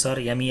 नमस्ते सर,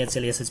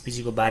 एमईएचएल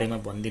एसएचपीसी को बारेमा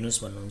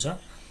भनिदिनुस् भन्नुहुन्छ।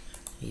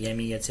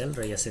 एमईएचएल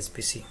र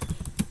एसएचपीसी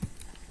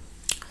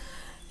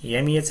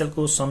एमईएचएल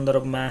को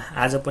सन्दर्भमा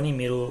आज पनि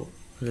मेरो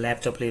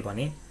ल्यापटपले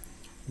भने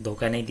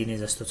धोका नै दिने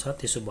जस्तो छ।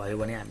 त्यसो भयो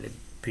भने हामीले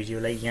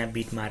भिडियोलाई यहाँ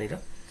बिट मारेर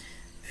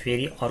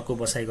फेरि अर्को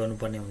बसाइ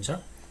गर्नुपर्ने हुन्छ।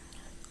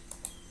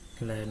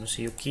 ल हेर्नुस्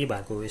यो के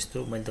भएको हो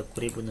यस्तो, मैले त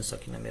कुरै बुझ्न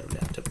सकिन। मेरो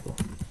ल्यापटपको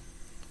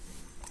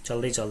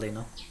चल्दैन।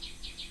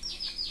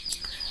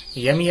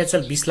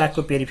 एमईएचएल 20 लाख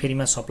को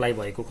पेरिफेरीमा सप्लाई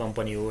भएको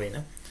कम्पनी हो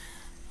हैन।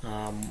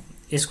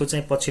 यसको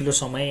चाहिँ पछिल्लो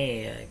समय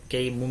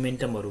केही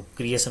मोमेन्टमहरु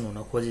क्रिएसन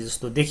हुन खोजे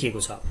जस्तो देखिएको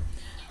छ।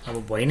 अब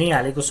भइ नै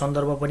हालेको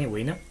सन्दर्भ पनि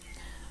होइन।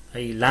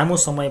 लामो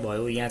समय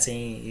भयो यहाँ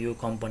चाहिँ यो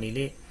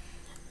कम्पनीले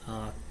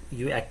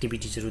यो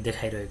एक्टिभिटिजहरु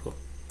देखाइरहेको।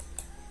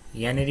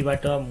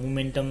 यहाँनेरिबाट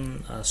मोमेन्टम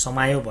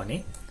समायो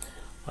भने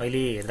अहिले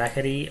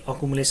हेर्दाखेरि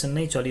अकुमुलेसन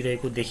नै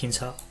चलिरहेको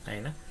देखिन्छ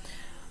हैन।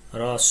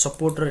 र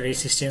सपोर्ट र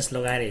रेसिस्टेन्स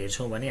लगाएर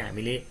हेर्छौं भने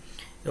हामीले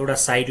एउटा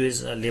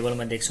साइडवेज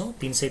लेभलमा देख्छौं।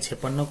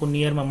 356 को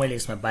नियरमा मैले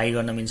यसमा बाइ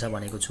गर्न मिल्छ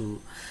भनेको छु।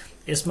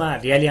 यसमा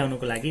र्याली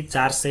आउनको लागि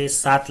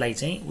 407 लाई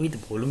चाहिँ विथ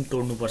भोल्युम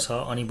तोड्नु पर्छ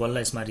अनि बल्ल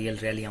यसमा रियल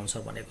र्याली आउँछ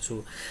भनेको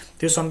छु।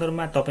 त्यो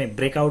सन्दर्भमा तपाई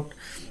ब्रेकआउट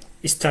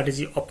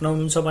स्ट्र्याटेजी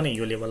अपनाउनुहुन्छ भने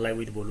यो लेभललाई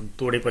विथ भोल्युम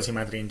तोडेपछि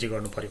मात्र इन्ट्री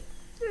गर्नु पर्यो।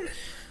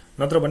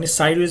 नत्र भने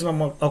साइडवेजमा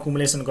म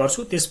अकुमुलेसन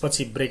गर्छु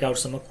त्यसपछि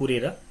ब्रेकआउटसम्म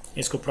कुरेर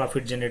यसको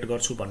प्रफिट जेनेरेट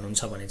गर्छु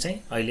भन्नुहुन्छ भने चाहिँ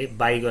अहिले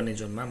बाइ गर्ने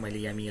जोनमा मैले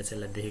एमईएचएल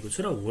लाई देखेको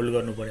छु र होल्ड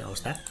गर्नुपर्ने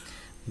अवस्था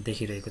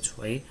देखिरहेको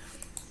छु है।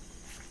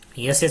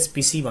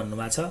 एसएचपीसी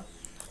भन्नुभएको छ।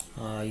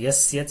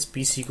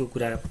 एसएचपीसी को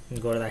कुरा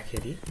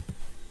गर्दाखेरि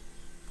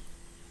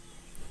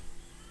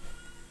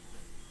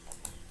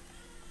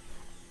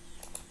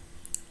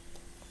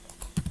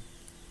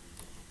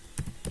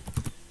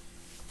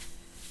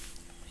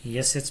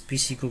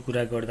एसएचपीसी को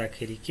कुरा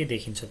गर्दाखेरि के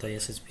देखिन्छ त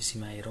एसएचपीसी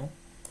मा हेरौं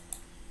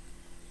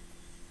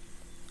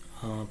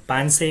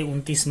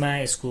 529 मा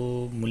यसको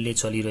मूल्य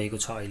चलिरहेको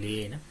छ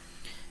अहिले हैन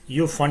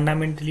यो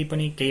फन्डामेन्टली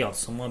पनि केही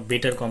हदसम्म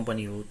बेटर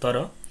कम्पनी हो तर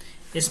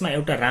यसमा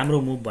एउटा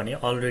राम्रो मुभ भने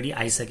अलरेडी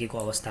आइसकेको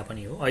अवस्था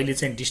पनि हो अहिले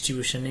चाहिँ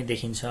डिस्ट्रिब्युसन नै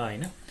देखिन्छ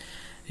हैन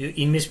यो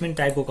इन्भेस्टमेन्ट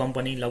टाइपको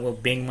कम्पनी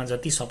लगभग बैंकमा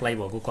जति सप्लाई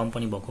भएको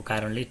कम्पनी भएको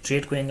कारणले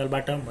ट्रेडको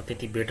एंगलबाट म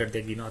त्यति बेटर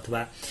देख्दिन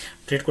अथवा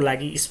ट्रेडको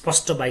लागि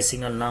स्पष्ट बाइ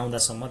सिग्नल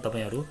नआउँदासम्म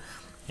तपाईहरु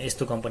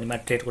यस्तो कम्पनीमा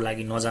ट्रेडको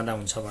लागि नजाँदा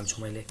हुन्छ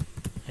भन्छु मैले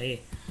है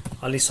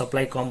अलि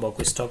सप्लाई कम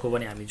भएको स्टक हो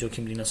भने हामी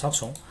जोखिम लिन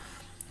सक्छौं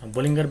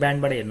बोलिङ्गर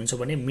ब्यान्डबाट हेर्नुहुन्छ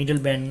भने मिडल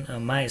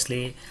ब्यान्डमा यसले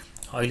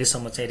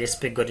अहिलेसम्म चाहिँ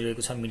रेस्पेक्ट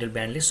गरिरहेको छ मिडल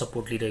ब्यान्डले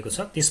सपोर्ट लिइरहेको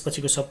छ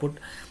त्यसपछिको सपोर्ट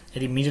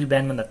यदि मिडल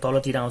ब्यान्ड भन्दा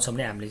तलतिर आउँछ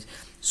भने हामीले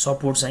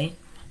सपोर्ट चाहिँ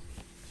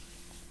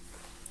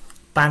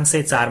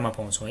 504 मा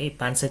पाउँछौं है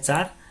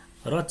 504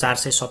 र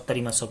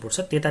 470 मा सपोर्ट छ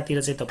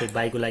त्यतातिर चाहिँ तपाई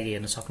बाइको लागि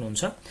हेर्न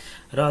सक्नुहुन्छ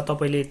र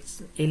तपाईले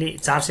यसले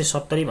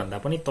 470 भन्दा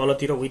पनि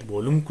तलतिर विथ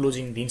भोल्युम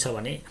क्लोजिङ दिन्छ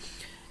भने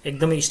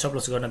एकदमै स्टप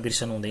लस गर्न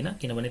बिर्सनु हुँदैन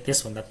किनभने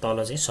त्यसभन्दा तल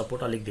चाहिँ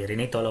सपोर्ट अलिक धेरै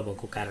नै तल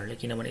भएको कारणले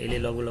किनभने यसले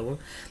लगभग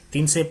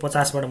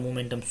 350 बाट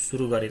मोमेन्टम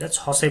सुरु गरेर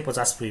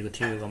 650 पुगेको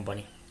थियो यो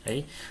कम्पनी है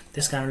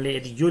त्यसकारणले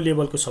यदि यो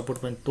लेभलको सपोर्ट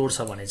पनि तोड्छ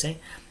भने चाहिँ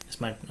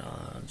यसमा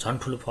झन्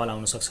ठूलो फल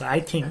आउन सक्छ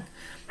आई थिंक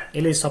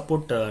यसले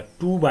सपोर्ट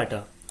 2 बाट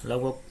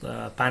लगभग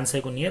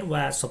 500 को नियर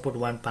वा सपोर्ट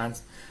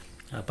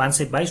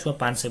 522 वा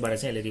 500 बाट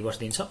चाहिँ यसले रिभर्स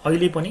दिन्छ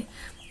अहिले पनि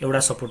एउटा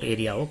सपोर्ट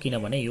एरिया हो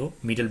किनभने यो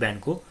मिडल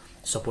ब्यान्डको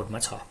सपोर्टमा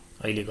छ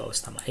अहिलेको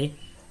अवस्थामा है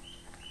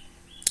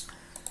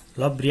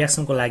लभ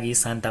रियाक्सनको लागि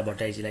शान्ता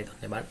भट्टराईजीलाई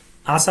धन्यवाद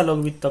आशा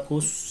लघुवित्तको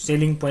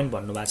सेलिङ पोइन्ट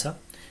भन्नुभएको छ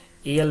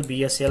एल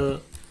बीएसएल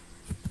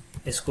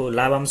यसको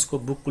लाभांशको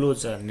बुक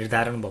क्लोज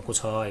निर्धारण भएको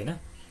छ हैन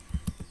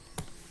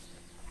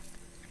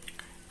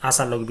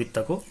आशा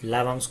लघुवित्तको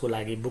लाभांशको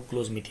लागि बुक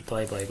क्लोज मिति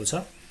तय भएको छ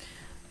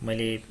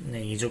मैले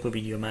हिजोको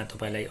भिडियोमा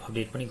तपाईलाई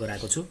अपडेट पनि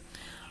गराएको छु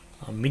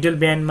मिडल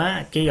ब्यान्डमा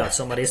केही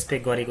हदसम्म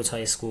रेस्पेक्ट गरेको छ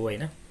यसको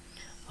हैन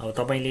अब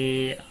तपाईले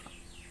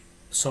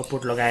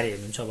सपोर्ट लगाएर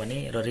हेर्नुहुन्छ भने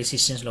र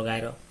रेसिस्टेन्स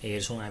लगाएर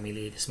हेर्छौं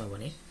हामीले त्यसमा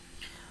भने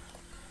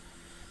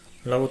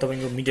लगभग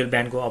तपाईको मिडल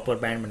ब्यान्डको अप्पर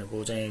ब्यान्ड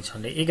भनेको चाहिँ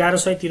छन्दै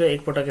 1100 तिर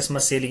एकपटक यसमा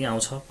सेलिङ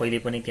आउँछ पहिले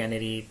पनि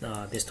त्यहाँनेरि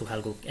त्यस्तो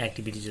खालको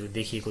एक्टिभिटीजहरु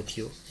देखिएको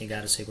थियो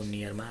 1100 को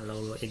नियरमा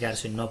लगभग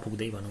 1100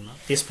 नपुग्दै भनौं न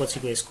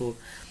त्यसपछिको यसको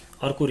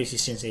अर्को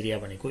रेसिस्टेन्स एरिया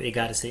भनेको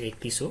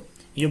 1131 हो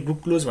यो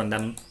बुक क्लोज भन्दा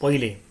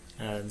पहिले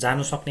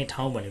जानु सक्ने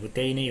ठाउँ भनेको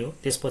त्यही नै हो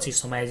त्यसपछि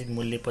समायोजित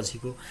मूल्य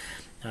पछिको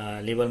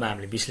लेभलमा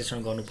हामीले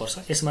विश्लेषण गर्नुपर्छ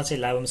यसमा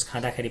चाहिँ लाभांश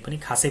खाँदाखेरि पनि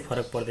खासै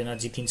फरक पर्दैन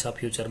जितिन्छ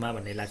फ्युचरमा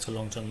भन्ने लाग्छ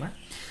लङ टर्ममा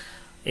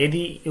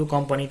यदि यो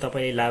कम्पनी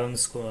तपाईले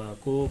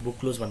लाभांशको बुक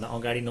क्लोज भन्दा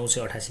अगाडि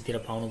 988 तिर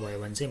पाउनु भयो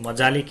भने चाहिँ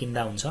मजाले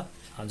किन्दा हुन्छ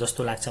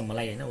जस्तो लाग्छ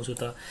मलाई हैन उसो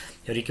त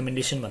यो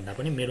रिकमेन्डेसन भन्दा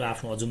पनि मेरो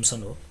आफ्नो अजम्पसन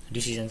हो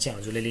डिसिजन चाहिँ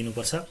हजुरले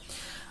लिनुपर्छ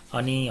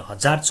अनि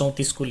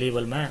 1034 को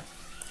लेभलमा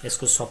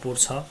यसको सपोर्ट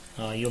छ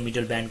यो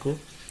मिडल ब्यान्डको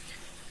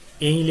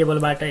यही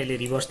लेभलबाट यसले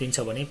रिभर्स दिन्छ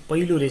भने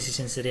पहिलो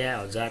रेसिस्टेन्स एरिया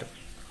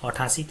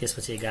 1088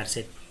 त्यसपछि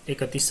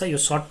 1131 छ यो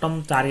सर्ट टर्म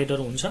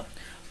टार्गेटहरु हुन्छ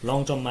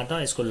लङ टर्ममा त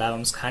यसको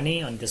लाभांश खाने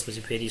अनि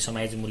त्यसपछि फेरि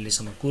समायोजित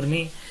मूल्यसम्म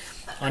कुर्ने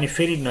अनि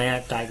फेरि नयाँ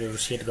टार्गेटहरु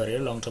सेट गरेर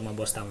लङ टर्ममा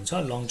बस्दा हुन्छ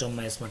लङ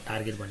टर्ममा यसमा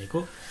टार्गेट भनेको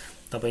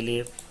तपाईले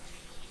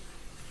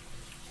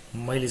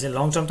मैले चाहिँ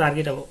लङ टर्म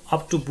टार्गेट अब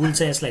अप टु बुल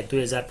चाहिँ यसलाई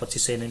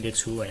 2250 नै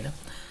देख्छु हैन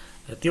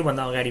त्यो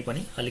भन्दा अगाडि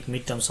पनि अलिक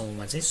मिड टर्म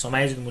सम्ममा चाहिँ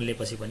समायोजित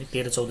मूल्यपछि पनि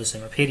 13-1400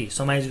 मा फेरि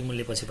समायोजित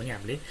मूल्यपछि पनि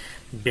हामीले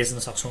बेच्न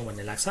सक्छौं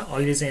भन्ने लाग्छ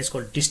अहिले चाहिँ यसको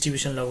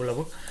डिस्ट्रिब्युसन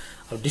लगभग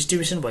अब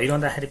डिस्ट्रिब्युसन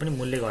भइरहँदाखेरि पनि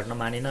मूल्य घट्न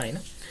मानेन हैन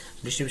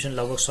डिस्ट्रिब्युसन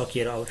लगभग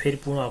सकिएर अब फेरि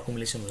पूर्ण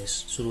अकुमुलेसन हुने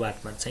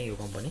सुरुवातमा चाहिँ यो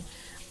कम्पनी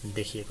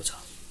देखिएको छ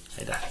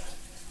है त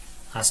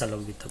आशा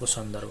लघुवित्तको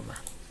सन्दर्भमा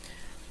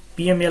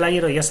पीएमएलआई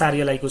र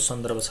एसआरएलआई को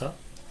सन्दर्भ छ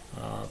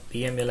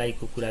पीएमएलआई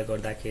को कुरा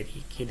गर्दाखेरि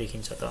के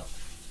देखिन्छ त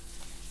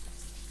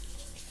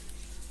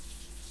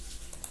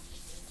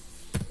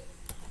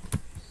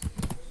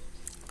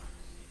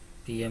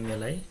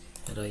पीएमएलआई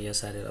र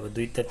एसआरएल अब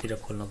दुईटातिर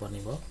खोल्न पर्ने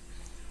भयो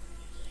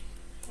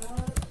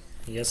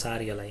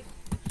एसआरएलआई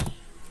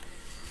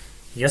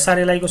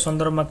को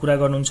सन्दर्भमा कुरा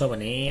गर्नुहुन्छ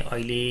भने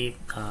अहिले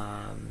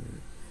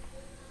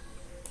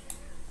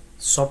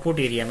सपोर्ट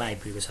एरियामा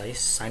आइपुगेको छ है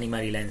सानीमा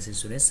रिलायन्स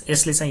इन्स्योरेन्स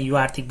यसले चाहिँ यो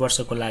आर्थिक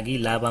वर्षको लागि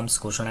लाभांश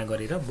घोषणा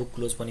गरेर बुक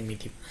क्लोज पनि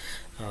मिति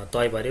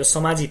तय भर्यो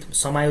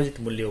समायोजित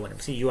मूल्य हो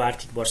भनेपछि यो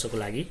आर्थिक वर्षको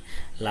लागि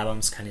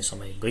लाभांश खाने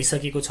समय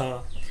गइसकेको छ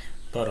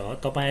तर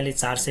तपाईले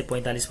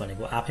 445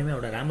 भनेको आफैमा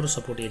एउटा राम्रो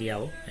सपोर्ट एरिया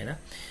हो हैन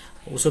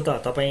उसो त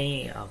तपाई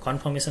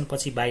कन्फर्मेसन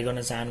पछि बाइ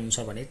गर्न चाहनुहुन्छ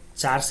भने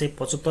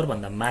 475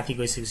 भन्दा माथि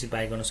गइसकेपछि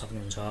बाइ गर्न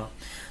सक्नुहुन्छ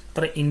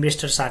तर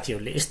इन्भेस्टर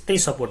साथीहरुले यस्तै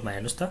सपोर्टमा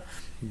हेर्नुस् त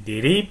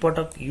धेरै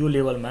पटक यो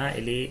लेभलमा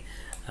यसले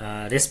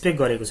रेस्पेक्ट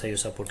गरेको छ यो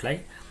सपोर्टलाई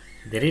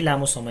धेरै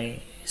लामो समय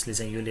यसले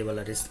चाहिँ यो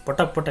लेभललाई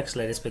पटक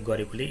यसलाई रेस्पेक्ट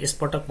गरेकोले यस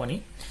पटक पनि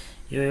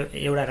यो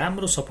एउटा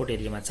राम्रो सपोर्ट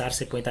एरियामा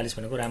 445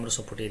 भनेको राम्रो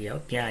सपोर्ट एरिया हो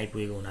त्यहाँ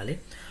आइपुगेको हुनाले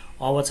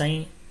अब चाहिँ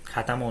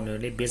खातामा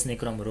हुनेहरुले बेच्ने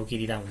क्रम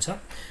रोकिदिदा हुन्छ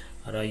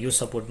र यो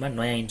सपोर्टमा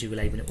नयाँ इन्ट्रीको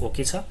लागि पनि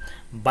ओके छ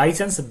बाइ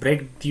चान्स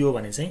ब्रेक दियो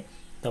भने चाहिँ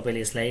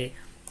तपाईले यसलाई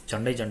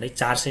झन्डै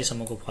 400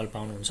 सम्मको फल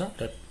पाउनुहुन्छ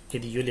र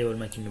यदि यो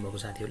लेभलमा किन्नु भएको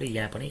साथीहरुले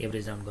यहाँ पनि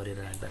एभरेज डाउन गरेर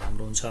राख्दा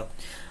राम्रो हुन्छ।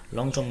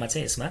 लङ टर्ममा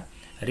चाहिँ यसमा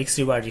रिस्क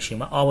रिवार्ड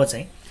रेशियोमा अब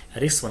चाहिँ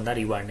रिस्क भन्दा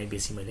रिवार्ड नै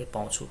बेसी मैले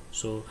पाउँछु।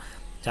 सो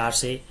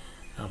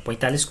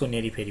 445 को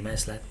नेरी फेरीमा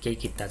यसलाई केही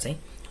किता चाहिँ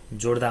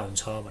जोड्दा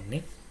हुन्छ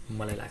भन्ने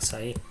मलाई लाग्छ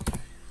है।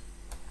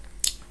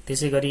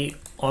 त्यसैगरी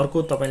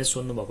अर्को तपाईले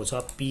सोध्नु भएको छ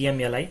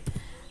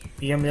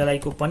पीएमएलआई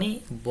को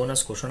पनि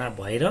बोनस घोषणा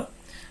भएर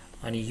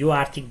अनि यो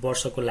आर्थिक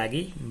वर्षको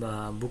लागि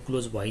बुक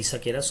क्लोज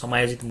भइसकेर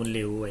समायोजित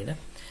मूल्य हो हैन।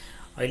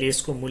 अहिले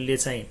यसको मूल्य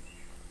चाहिँ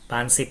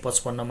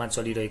 555 मा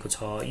चलिरहेको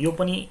छ। यो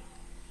पनि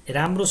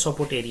राम्रो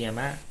सपोर्ट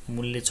एरियामा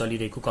मूल्य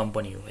चलिरहेको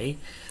कम्पनी हो है।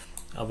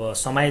 अब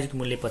समायोजित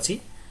मूल्य पछि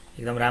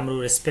एकदम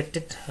राम्रो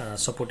रेस्पेक्टेड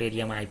सपोर्ट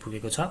एरियामा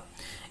आइपुगेको छ।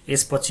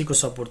 यसपछिको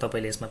सपोर्ट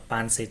तपाईले यसमा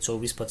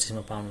 524-25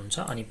 मा पाउनुहुन्छ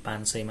अनि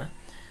 500 मा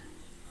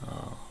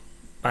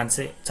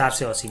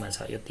 480 मा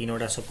छ। यो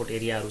तीनवटा सपोर्ट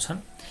एरियाहरु छन्।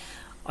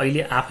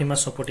 अहिले आफैमा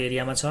सपोर्ट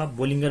एरियामा छ।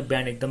 बोलिंगर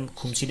ब्यान्ड एकदम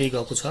खुम्चिदै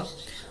गएको छ।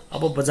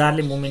 अब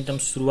बजारले मोमेन्टम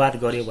सुरुवात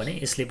गर्यो भने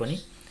यसले पनि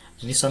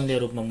निसन्देह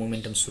रूपमा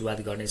मोमेन्टम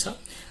सुरुवात गर्नेछ।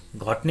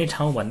 घट्ने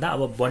ठाउँ भन्दा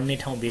अब बढ्ने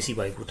ठाउँ बेसी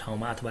भएको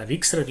ठाउँमा अथवा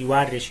रिस्क र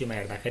रिवार्ड रेशियोमा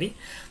हेर्दाखेरि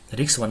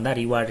रिस्क भन्दा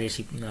रिवार्ड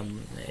रेशियो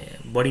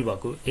बढी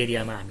भएको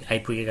एरियामा हामी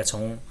आइपुगेका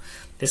छौं।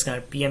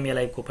 त्यसकारण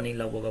पीएमएलआई को पनि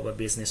लगभग अब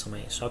बेच्ने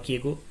समय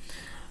सकिएको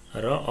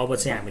र अब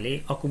चाहिँ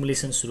हामीले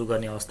अकुमुलेसन सुरु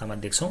गर्ने अवस्थामा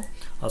देख्छौं।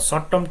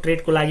 सर्ट टर्म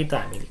ट्रेडको लागि त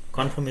हामीले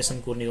कन्फर्मेसन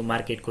कुर्ने यो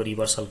मार्केटको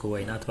रिभर्सलको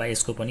होइन अथवा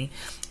यसको पनि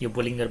यो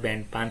बोलिंगर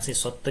ब्यान्ड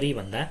 570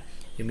 भन्दा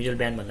यो मिडल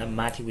ब्यान्ड भन्दा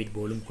माथि विथ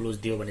भोल्युम क्लोज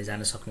दियो भने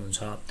जान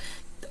सक्नुहुन्छ।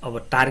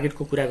 अब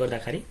टार्गेटको कुरा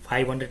गर्दाखेरि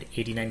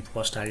 589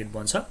 फर्स्ट टार्गेट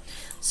बन्छ,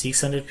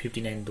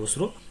 659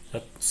 दोस्रो र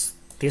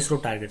तेस्रो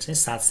टार्गेट चाहिँ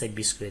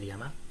 720 को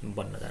एरियामा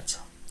बन्न जान्छ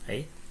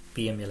है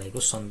पीएमएलआई को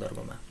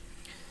सन्दर्भमा।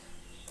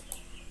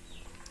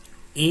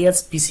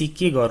 एएचपीसी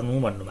के गर्नु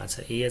भन्नु भएको छ।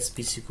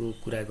 एएचपीसी को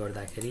कुरा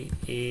गर्दाखेरि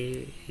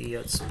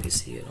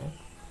एएचपीसी हेरौं।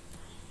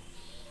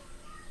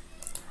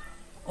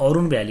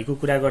 अरुण भ्यालीको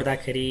कुरा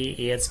गर्दाखेरि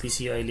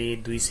एएचपीसी अहिले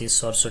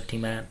 267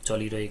 मा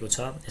चलिरहेको छ।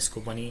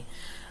 यसको पनि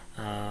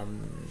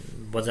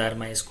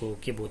बजारमा यसको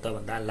के भयो त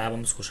भन्दा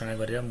लाभांश घोषणा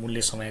गरेर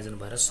मूल्य समायोजन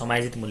भएर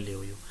समायोजित मूल्य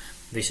हो। यो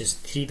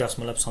 203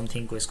 दशमलव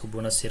समथिङ को यसको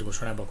बोनस शेयर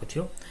घोषणा भएको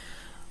थियो।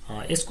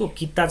 यसको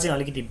किता चाहिँ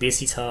अलिकति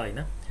बेसी छ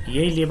हैन।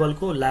 यही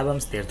लेभलको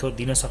लाभांश धेरथोर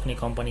दिन सक्ने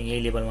कम्पनी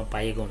यही लेभलमा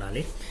पाएको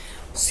हुनाले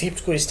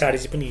शिफ्टको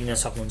स्ट्र्याटेजी पनि लिन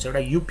सक्नुहुन्छ। एउटा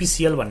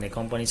यूपीसीएल भन्ने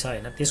कम्पनी छ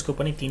हैन, त्यसको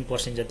पनि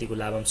 3% जतिको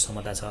लाभांश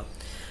क्षमता छ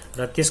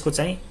र त्यसको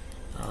चाहिँ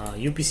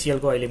यूपीसीएल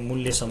को अहिले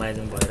मूल्य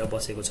समायोजन भएर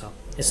बसेको छ।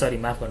 यसरी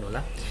माफ गर्नु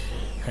होला,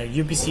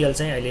 यूपीसीएल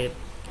चाहिँ अहिले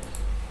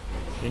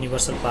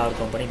युनिभर्सल पावर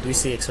कम्पनी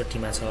 261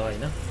 मा छ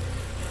हैन।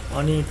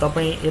 अनि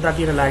तपाई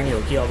यतातिर लाग्ने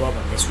हो कि अब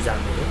भन्ने सुझाव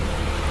मेरो।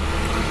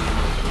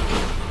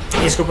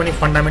 यसको पनि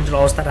फन्डामेन्टल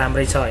अवस्था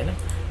राम्रै छ हैन।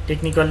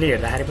 टेक्निकली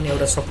हेर्दाखेरि पनि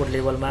एउटा सपोर्ट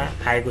लेभलमा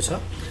आएको छ।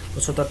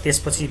 उसो त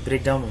त्यसपछि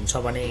ब्रेकडाउन हुन्छ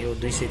भने यो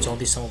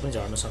 234 सम्म पनि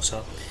झर्न सक्छ।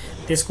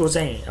 त्यसको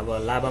चाहिँ अब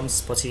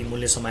लाभांश पछि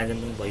मूल्य समायोजन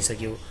पनि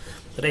भइसक्यो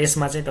र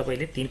यसमा चाहिँ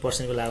तपाईले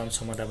 3% को लाभांश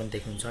क्षमता पनि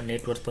देख्नुहुन्छ।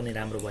 नेटवर्क पनि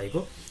राम्रो भएको,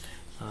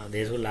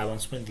 धेरै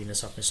लाभांश पनि दिन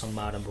सक्ने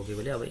सम्भावना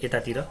बोकेकोले अब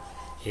यतातिर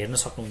हेर्न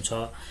सक्नुहुन्छ।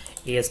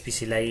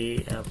 एएचपीसी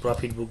लाई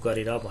प्रॉफिट बुक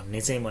गरेर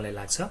भन्ने चाहिँ मलाई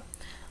लाग्छ।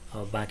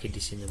 अब बाँकी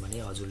डिसिजन भने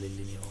हजुरले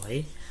लिने हो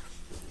है।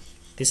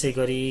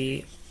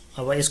 त्यसैगरी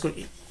अब यसको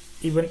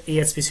इभन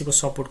एएचपीसी को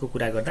सपोर्ट को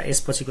कुरा गर्दा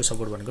यसपछिको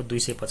सपोर्ट भनेको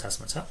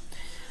 250 मा छ।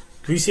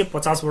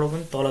 250 बाट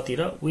पनि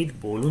तलतिर विथ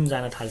भोल्युम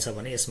जान थाल्छ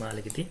भने यसमा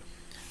अलिकति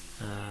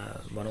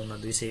भनौं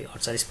न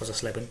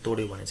 248-50 लाई पनि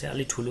तोड्यो भने चाहिँ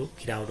अलि ठूलो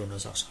गिरावट हुन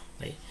सक्छ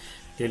है।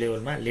 त्यो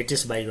लेभलमा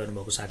लेटेस्ट बाइ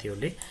गर्नुभएको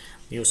साथीहरुले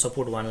यो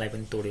सपोर्ट 1 लाई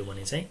पनि तोड्यो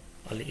भने चाहिँ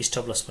अलि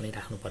स्टप लस पनि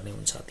राख्नु पर्ने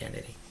हुन्छ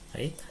त्यहाँनेर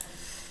है।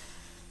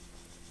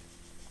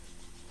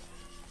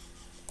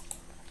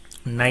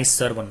 नाइस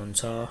सर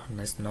भन्नुहुन्छ।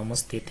 नाइस,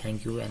 नमस्ते,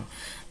 थ्यांक यू। एन्ड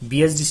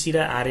बीएसडीसी र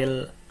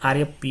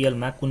आरएफपीएल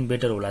मा कुन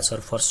बेटर होला sir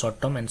for short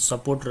term and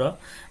support र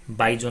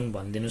बाइ जोन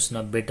भनिदिनुस्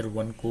न बेटर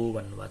वन को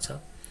भन्नुभएको छ।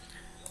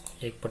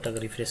 एक पटक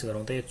रिफ्रेश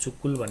गरौँ त। यो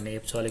चुकुल भन्ने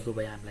एप चलेको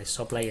भए हामीलाई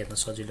सप्लाई हेर्न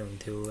सजिलो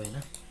हुन्थ्यो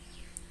हैन।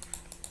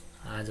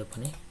 आज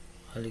पनि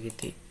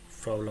अलिकति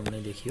प्रब्लम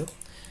नै देखियो।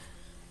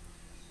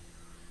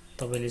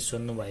 तपाईले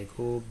सोध्नु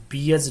भएको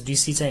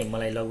बीएसडीसी चाहिँ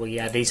मलाई लगभग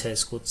यादै छ।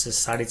 यसको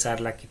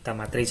 4.5 लाख किता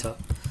मात्रै छ।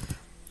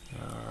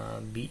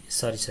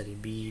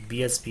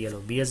 बीएसपीएल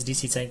हो।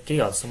 बीएसडीसी चाहिँ केही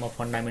हदसम्म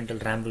फन्डामेन्टल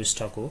राम्रो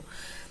स्टक हो।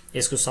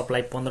 यसको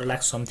सप्लाई 15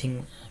 लाख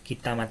समथिङ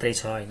किता मात्रै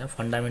छ हैन।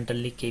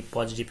 फन्डामेन्टल्ली केही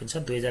पोजिटिभ हुन्छ।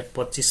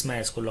 2025 मा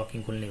यसको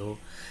लकिङ खुल्ने हो।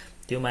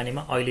 त्यो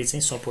मानेमा अहिले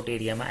चाहिँ सपोर्ट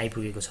एरियामा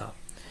आइपुगेको छ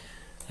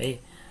है।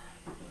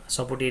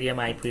 सपोर्ट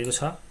एरियामा आइपुगेको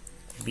छ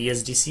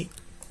बीएसडीसी।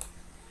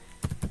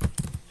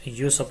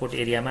 यो सपोर्ट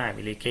एरियामा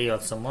हामीले केही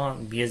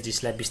हदसम्म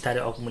बीएसडीसी लाई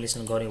बिस्तारै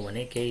अकुमुलेसन गर्यौं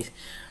भने केही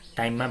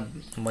टाइममा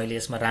मैले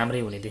यसमा राम्रै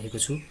हुने देखेको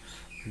छु।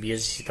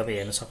 बीएसडीसी तपाई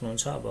हेर्न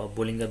सक्नुहुन्छ। अब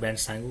बोलिंगर ब्यान्ड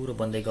साङ्गुरो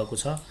बन्दै गएको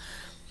छ।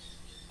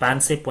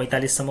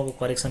 545 सम्मको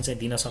करेक्सन चाहिँ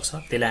दिन सक्छ।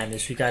 त्यसलाई हामीले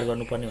स्वीकार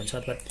गर्नुपर्ने हुन्छ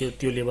अथवा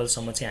त्यो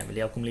लेभलसम्म चाहिँ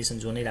हामीले अकुमुलेसन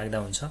जोनै राख्दा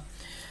हुन्छ।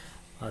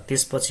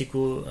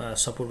 त्यसपछिको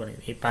सपोर्ट भने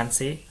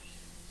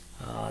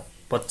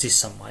 525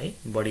 सम्म है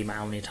बढीमा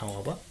आउने ठाउँ।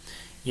 अब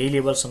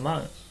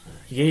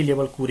यही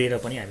लेभल कुरेर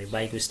पनि हामी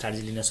बाईको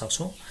स्ट्र्याटेजी लिन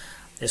सक्छौं।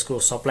 यसको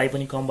सप्लाई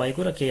पनि कम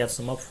भएको र केही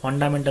हदसम्म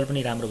फन्डामेन्टल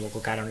पनि राम्रो भएको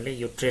कारणले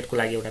यो ट्रेडको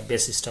लागि एउटा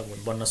बेस्ट स्टक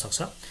बन्न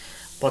सक्छ।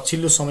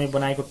 पछिल्लो समय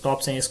बनाएको टप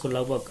चाहिँ यसको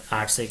लगभग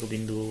 800 को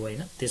बिन्दु हो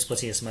हैन।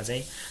 त्यसपछि यसमा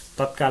चाहिँ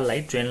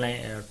तत्काललाई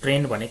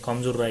ट्रेन्ड भने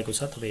कमजोर रहेको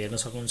छ। तपाई हेर्न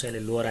सक्नुहुन्छ यसले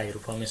लोअर हाईहरु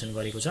फर्मेसन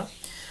गरेको छ।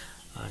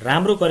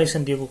 राम्रो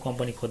करेक्सन दिएको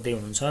कम्पनी खोज्दै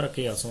हुनुहुन्छ र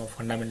केही हदसम्म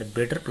फन्डामेन्टल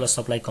बेटर प्लस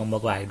सप्लाई कम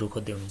भएको हाइड्रो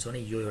खोज्दै हुनुहुन्छ भने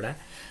यो एउटा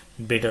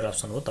बेटर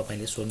अप्सन हो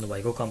तपाईले सोध्नु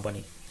भएको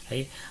कम्पनी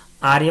है।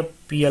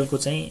 आरएफपीएल को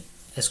चाहिँ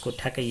यसको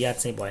ठ्याक्कै याद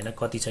चाहिँ भएन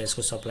कति छ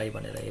यसको सप्लाई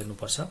भनेर हेर्नु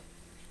पर्छ।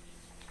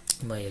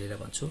 म हेरेर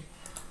भन्छु।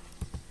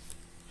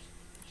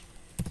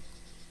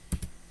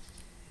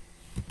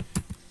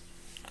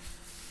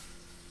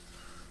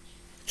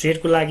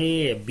 ट्रेडको लागि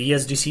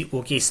बीएसडीसी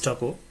ओके स्टक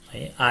हो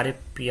है।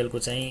 आरएफपीएल को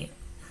चाहिँ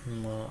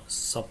म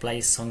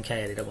सप्लाई संख्या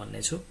हेरेर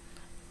भन्ने छु।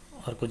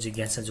 अर्को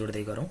जिज्ञासा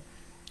जोड्दै गरौँ।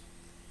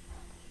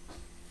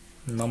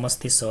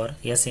 नमस्ते सर,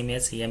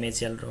 एसएमएच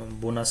एमएचएल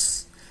बोनस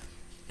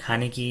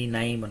खाने कि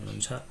नाइ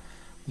भन्नुहुन्छ।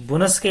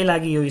 बोनसकै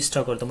लागि यो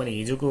स्टकहरु त मैले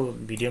हिजोको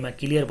भिडियोमा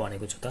क्लियर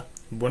भनेको छु त।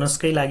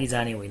 बोनसकै लागि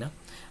जाने होइन,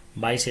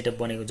 बाई सेटअप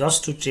बनेको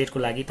जस्ट टु ट्रेडको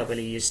लागि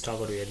तपाईले यो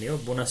स्टकहरु हेर्ने हो।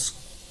 बोनस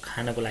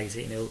खानको लागि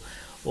चाहिँ यिनीहरु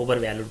ओभर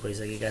भ्यालुड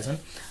भइसकेका छन्।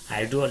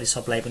 हाइड्रो अलि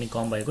सप्लाई पनि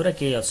कम भएको र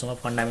केही हदसम्म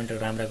फन्डामेन्टल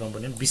राम्रा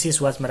कम्पनी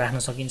विशेष वाचमा राख्न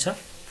सकिन्छ।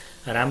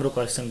 राम्रो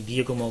करेक्सन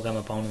दिएको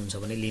मौकामा पाउनुहुन्छ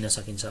भने लिन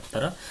सकिन्छ।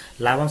 तर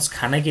लाभांश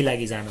खानकै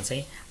लागि जान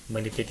चाहिँ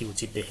मैले त्यति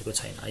उचित देखेको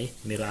छैन है।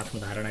 मेरो आफ्नो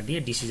धारणा दिए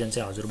डिसिजन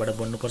चाहिँ हजुरबाट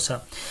बन्नुपर्छ।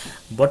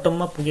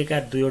 बटममा पुगेका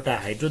दुईवटा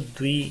हाइड्रो,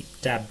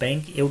 दुईटा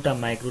बैंक, एउटा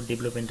माइक्रो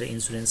डेभलपमेन्ट र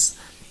इन्स्योरेन्स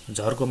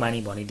झरको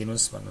मानी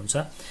भनिदिनुस् भन्नुहुन्छ।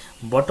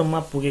 बटममा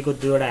पुगेको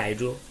दुईवटा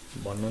हाइड्रो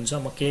भन्नुहुन्छ।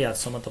 म केही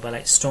हदसम्म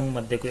तपाईलाई स्ट्रङ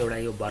मध्येको एउटा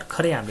यो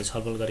भर्खरै हामीले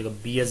छलफल गरेको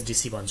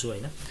बीएसडीसी भन्छु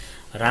हैन।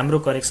 राम्रो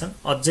करेक्सन,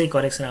 अझै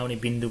करेक्सन आउने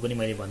बिन्दु पनि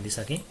मैले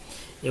भनिदिसके।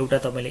 एउटा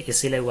तपाईले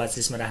यसैलाई वाच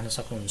लिस्टमा राख्न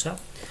सक्नुहुन्छ।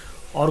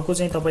 अर्को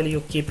चाहिँ तपाईले यो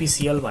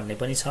केपीसीएल भन्ने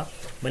पनि छ।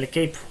 मैले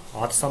केही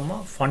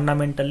हदसम्म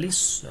फन्डामेन्टल्ली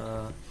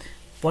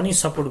पनि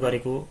सपोर्ट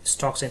गरेको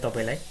स्टक चाहिँ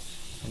तपाईलाई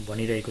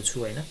भनिरहेको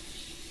छु हैन।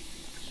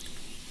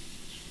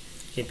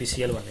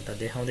 केपीसीएल भन्ने त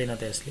देखाउँदैन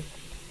त यसले।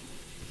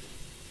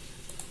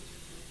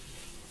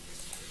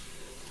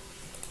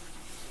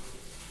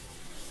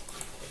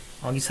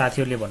 अघि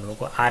साथीहरुले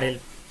भन्नुभएको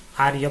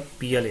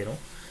आरएफपीएल हेरौं।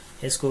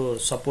 यसको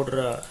सपोर्ट र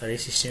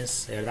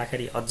रेसिस्टेन्स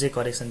हेर्दाखेरि अझै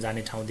करेक्सन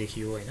जाने ठाउँ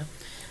देखियो हैन।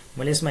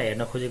 मैले यसमा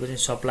हेर्न खोजेको चाहिँ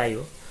सप्लाई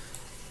हो।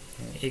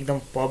 एकदम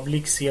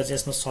पब्लिक शेयर चाहिँ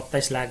यसमा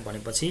 27 लाख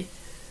भनेपछि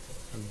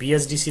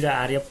बीएसडीसी र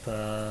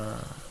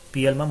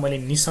आरएफपीएल मा मैले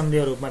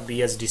निसन्देह रूपमा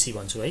बीएसडीसी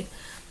भन्छु है।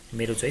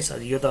 मेरो चोइस।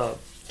 यो त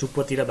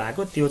टुप्पोतिर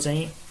भएको, त्यो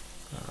चाहिँ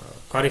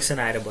करेक्सन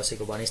आएर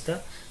बसेको भनिस्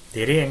त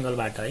धेरै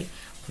एंगलबाट है।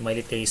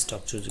 मैले त्यही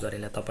स्टक चुज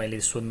गरेला। तपाईले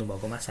सोध्नु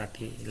भएकोमा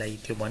साथीलाई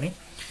त्यो भने।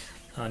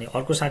 अनि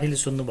अर्को साथीले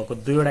सोध्नु भएको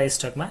दुईवटा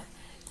स्टकमा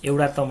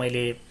एउटा त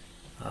मैले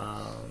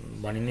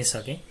भनि नै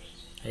सके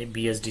है,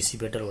 बीएसडीसी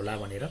बेटर होला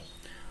भनेर।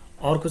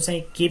 अर्को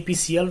चाहिँ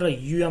केपीसीएल र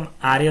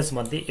यूएमआरएस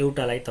मध्ये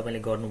एउटालाई तपाईले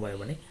गर्नुभयो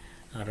भने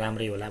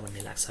राम्रै होला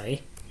भन्ने लाग्छ है।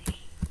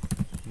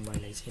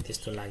 मलाई चाहिँ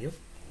त्यस्तो लाग्यो।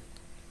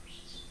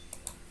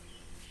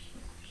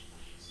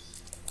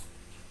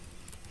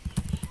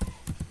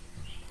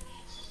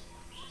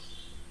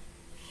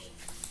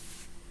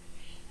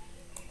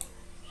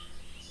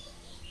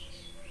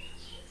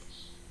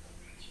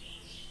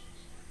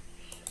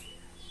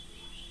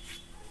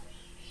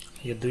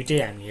 यो दुईटै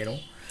हामी हेरौं।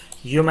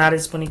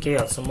 यूएमआरएस पनि केही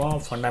हदसम्म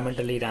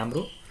फन्डामेन्टली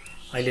राम्रो,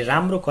 अहिले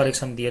राम्रो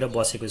करेक्सन दिएर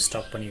बसेको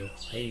स्टक पनि हो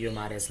है।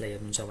 यूएमआरएस लाई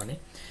हेर्नुहुन्छ भने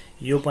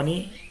यो पनि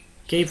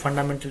केही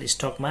फन्डामेन्टल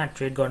स्टकमा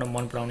ट्रेड गर्न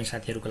मन पराउने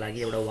साथीहरुको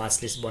लागि एउटा वाच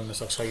लिस्ट बन्न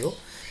सक्छ यो।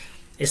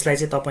 यसलाई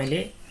चाहिँ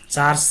तपाईले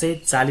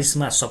 440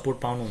 मा सपोर्ट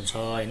पाउनुहुन्छ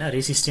हैन।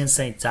 रेसिस्टेन्स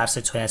चाहिँ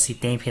 486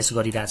 त्यही फेस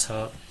गरिराछ।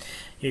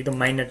 एकदम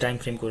माइनर टाइम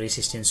फ्रेमको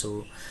रेसिस्टेन्स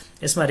हो।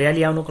 यसमा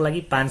र्याली आउनको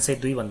लागि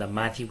 502 भन्दा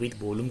माथि विथ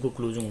भोल्युमको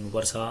क्लोजिङ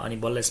हुनुपर्छ अनि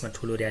बल्ल यसमा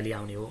ठूलो र्याली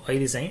आउने हो।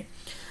 अहिले चाहिँ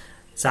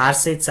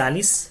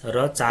 440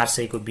 र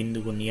 400 को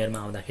बिन्दुको नियरमा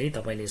आउँदाखेरि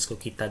तपाईले यसको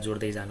किता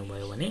जोड्दै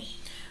जानुभयो भने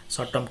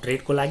सर्ट टर्म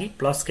ट्रेडको लागि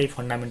प्लस केही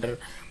फन्डामेन्टल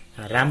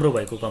राम्रो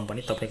भएको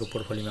कम्पनी तपाईको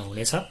पोर्टफोलियोमा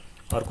हुनेछ।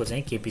 अर्को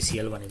चाहिँ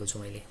केपीसीएल भनेको छु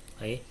मैले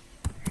है।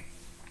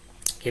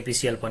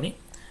 केपीसीएल पनि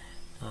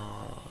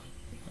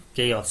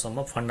केही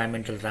हदसम्म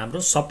फन्डामेन्टल राम्रो,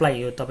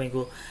 सप्लाई यो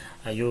तपाईको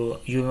यो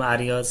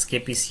यूएमआरएस,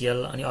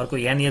 केपीसीएल अनि अर्को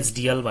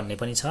एनएचडीएल भन्ने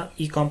पनि छ।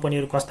 यी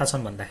कम्पनीहरु कस्ता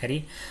छन् भन्दाखेरि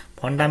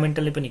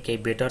फन्डामेन्टली पनि केही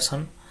बेटर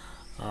छन्,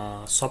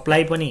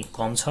 सप्लाई पनि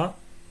कम छ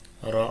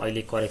र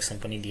अहिले करेक्सन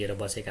पनि दिएर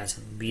बसेका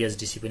छन्।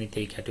 बीएसडीसी पनि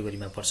त्यही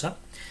क्याटेगोरीमा पर्छ।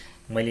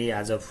 मैले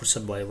आज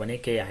फुर्सद भयो भने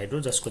केही हाइड्रो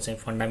जसको चाहिँ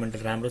फन्डामेन्टल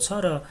राम्रो छ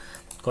र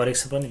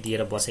करेक्सन पनि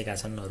दिएर बसेका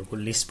छन्हरुको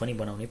लिस्ट पनि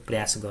बनाउने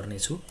प्रयास गर्ने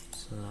छु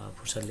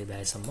फुर्सदले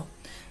भएसम्म।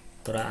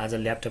 तर आज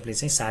ल्यापटपले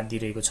चाहिँ साथ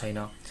दिइरहेको छैन।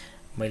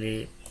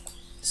 मैले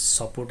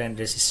सपोर्ट एन्ड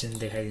रेसिस्टेन्स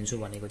देखाइदिन्छु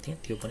भनेको थिएँ,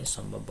 त्यो पनि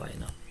सम्भव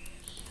भएन।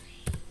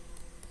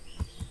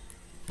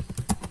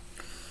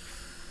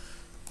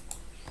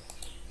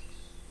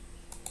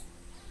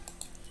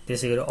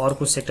 त्यसैगरी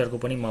अर्को सेक्टरको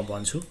पनि म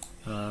भन्छु।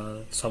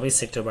 सबै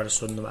सेक्टरबाट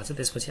सोध्नु भएको छ।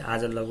 त्यसपछि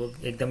आज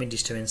लगभग एकदमै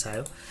डिस्टर्बेन्स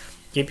आयो।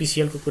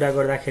 केपीसीएल को कुरा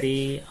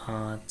गर्दाखेरि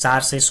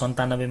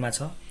 497 मा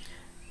छ,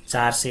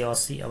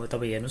 480। अब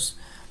तपाईँ हेर्नुहोस्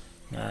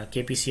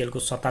केपीसीएल को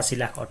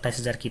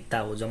 87,28,000 किता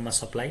हो जम्मा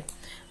सप्लाई।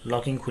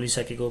 लकिङ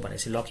खुलिसकेको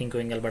भनेपछि लकिङको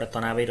एंगलबाट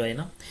तनावै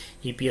रहेन।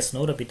 ईपीएस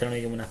 9 र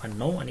वितरणको मुनाफा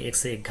 9 अनि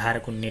 111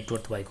 को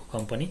नेटवर्थ भएको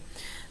कम्पनी।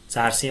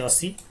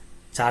 480,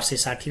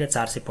 460 र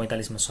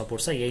 445 मा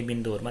सपोर्ट छ। यही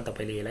बिन्दुहरुमा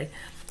तपाईले यसलाई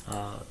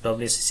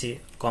डब्ल्युएससी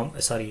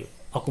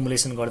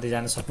अकुमुलेसन गर्दै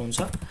जान सक्नुहुन्छ।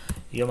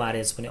 यो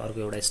म्यारेज पनि अर्को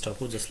एउटा स्टक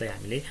हो जसलाई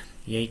हामीले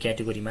यही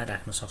क्याटेगोरीमा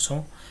राख्न सक्छौं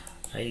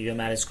है। यो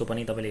म्यारेजको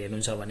पनि तपाईले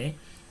हेर्नुहुन्छ भने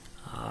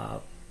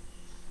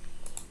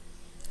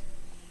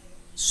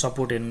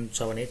सपोर्ट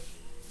हेर्नुहुन्छ भने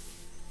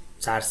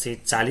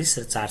 440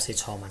 र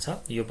 406 मा छ।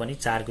 यो पनि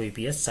 4 को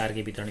ईपीएस, 4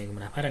 को वितरणको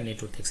मुनाफा र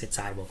नेटवर्थ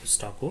 104 भएको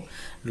स्टक हो।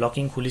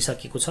 लकिङ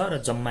खुलिसकेको छ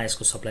र जम्मा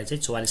यसको सप्लाई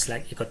चाहिँ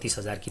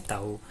 44,31,000 किता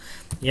हो।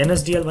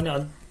 एनएसडीएल पनि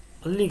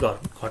अलि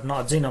घट्न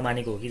अझै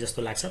नमानेको हो कि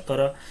जस्तो लाग्छ,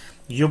 तर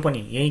यो पनि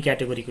यही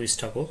क्याटेगोरीको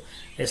स्टक हो।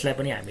 यसलाई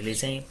पनि हामीले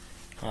चाहिँ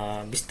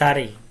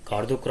बिस्तारै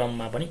घट्दो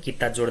क्रममा पनि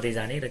किता जोड्दै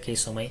जाने र केही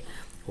समय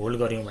होल्ड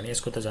गर्यौं भने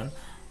यसको त झन्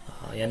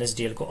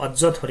एनएसडीएल को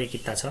अझ थोरै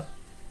किता छ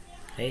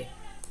है।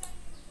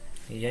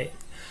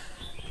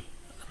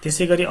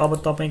 त्यसैगरी अब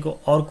तपाईको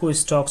अर्को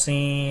स्टक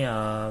चाहिँ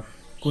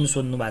कुन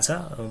सोध्नु भएको छ,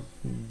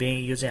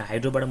 यो चाहिँ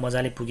हाइड्रोबाट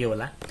मजाले पुग्यो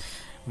होला।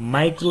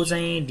 माइक्रो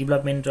चाहिँ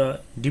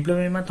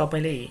डेभलपमेन्टमा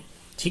तपाईले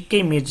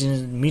ठिक्कै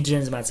मिड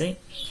रेन्जमा चाहिँ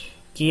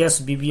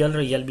केएसबीबीएल र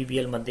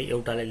एलबीबीएल मध्ये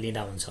एउटालाई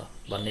लिँदा हुन्छ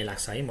भन्ने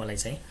लाग्छ है मलाई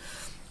चाहिँ।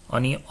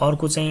 अनि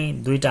अर्को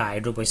चाहिँ दुईटा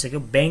हाइड्रो भइसक्यो।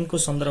 बैंकको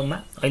सन्दर्भमा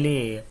अहिले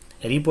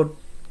रिपोर्ट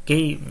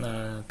केही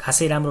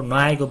खासै राम्रो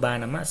नआएको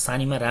बाहनामा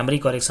सानीमा राम्रै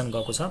करेक्सन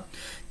गएको छ।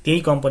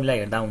 त्यही कम्पनीलाई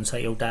हेर्दा हुन्छ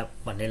एउटा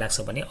भन्ने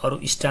लाग्छ भने अरु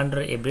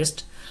स्ट्यान्डर्ड एभरेस्ट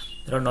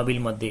र नबिल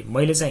मध्ये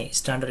मैले चाहिँ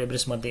स्ट्यान्डर्ड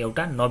एभरेस्ट मध्ये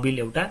एउटा, नबिल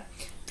एउटा,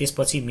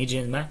 त्यसपछि मिड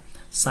रेन्जमा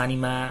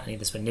सानीमा अनि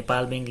त्यसपछि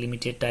नेपाल बैंक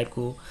लिमिटेड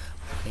टाइपको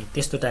अनि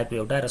त्यस्तो टाइपको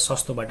एउटा र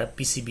सस्तोबाट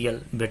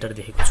पीसीबीएल बेटर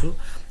देखेको छु।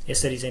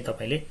 यसरी चाहिँ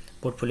तपाईले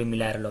पोर्टफोलियो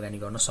मिलाएर लगानी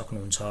गर्न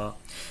सक्नुहुन्छ।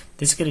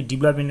 त्यसैगरी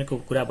डेभलपमेन्टको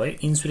कुरा भयो।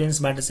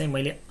 इन्स्योरेन्सबाट चाहिँ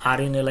मैले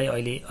आरएनएलाई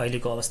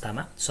अहिलेको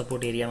अवस्थामा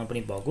सपोर्ट एरियामा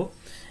पनि भएको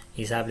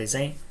हिसाबले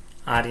चाहिँ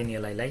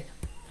आरएनएलाई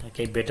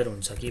केही बेटर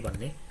हुन्छ कि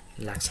भन्ने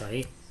लाग्छ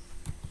है।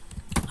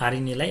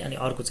 आरएनएलाई अनि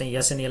अर्को चाहिँ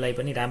एसएनएलाई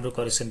पनि राम्रो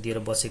करेक्सन दिएर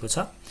बसेको छ।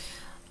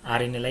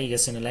 आरएनएलाई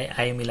एसएनएलाई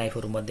आईएमई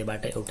लाइफहरु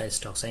मध्येबाट एउटा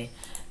स्टक चाहिँ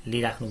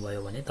लिइराख्नु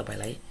भयो भने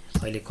तपाईलाई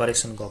अहिले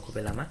करेक्सन गएको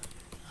बेलामा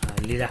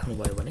लिइराख्नु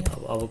भयो भने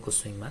अबको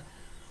स्विङमा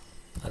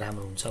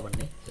राम्रो हुन्छ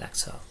भन्ने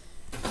लाग्छ।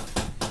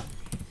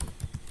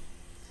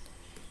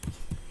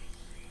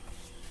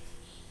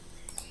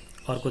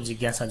 अर्को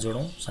जिज्ञासा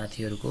जोडौं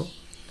साथीहरुको।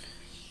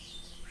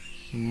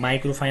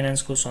 माइक्रो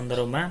फाइनान्सको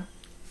सन्दर्भमा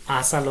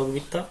आशा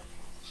लघुवित्त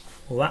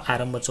वा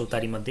आरम्भ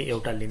चौतारी मध्ये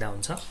एउटा लिँदा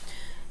हुन्छ।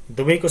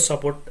 दुवैको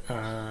सपोर्ट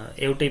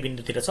एउटै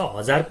बिन्दुतिर छ।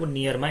 1000 को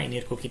नियरमा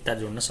यिनीहरुको किता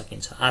जोड्न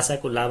सकिन्छ।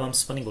 आशाको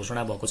लाभांश पनि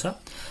घोषणा भएको छ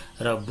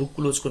र बुक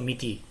क्लोजको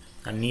मिति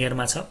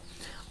नियरमा छ।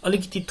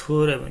 अलिकति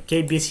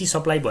केही बेसी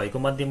सप्लाई भएको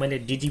मध्ये मैले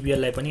डीडीबीएल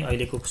लाई पनि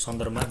अहिलेको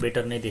सन्दर्भमा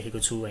बेटर नै देखेको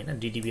छु हैन।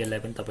 डीडीबीएल लाई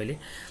पनि तपाईले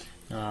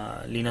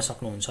लिन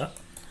सक्नुहुन्छ।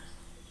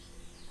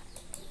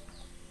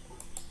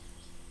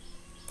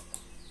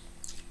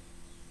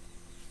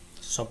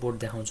 सपोर्ट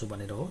देखाउँछु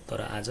भनेर हो,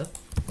 तर आज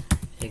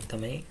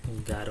एकदमै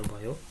गाह्रो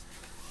भयो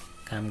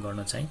काम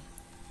गर्न चाहिँ।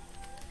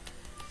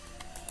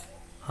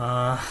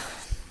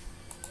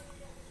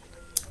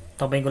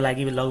 तपाईको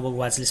लागि लगभग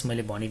वाचलिस्ट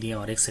मैले भनिदिएँ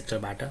हरेक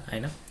सेक्टरबाट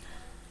हैन।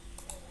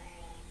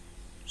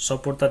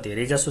 सपोर्ट त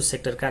धेरै जसो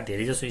सेक्टरका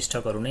धेरै जसो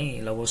स्टकहरु नै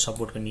लगभग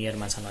सपोर्टको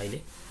नियरमा छन्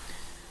अहिले।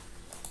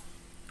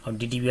 अब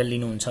डीडीबीएल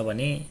लिनुहुन्छ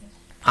भने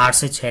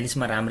 846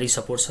 मा राम्रै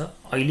सपोर्ट छ।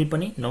 अहिले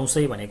पनि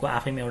 900 भनेको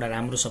आफैमा एउटा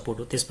राम्रो सपोर्ट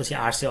हो। त्यसपछि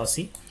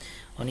 880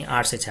 अनि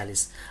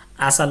 846।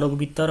 आशा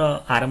लघुवित्त र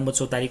आरम्भ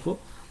चौतारीको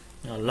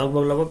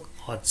लगभग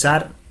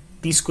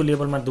 1030 को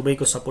लेभलमा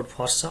दुवैको सपोर्ट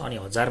फर्स्ट छ अनि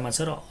 1000 मा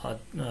छ र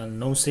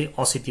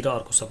 980 तिर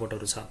अर्को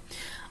सपोर्टहरु छ।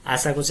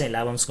 आशाको चाहिँ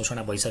लाभांश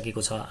घोषणा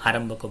भइसकेको छ,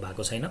 आरम्भको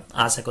भएको छैन।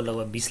 आशाको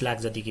लगभग 20 लाख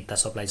जति किता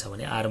सप्लाई छ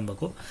भने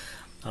आरम्भको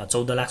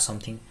 14 लाख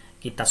समथिङ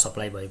किता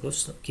सप्लाई भएको,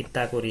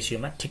 किताको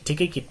रेशियोमा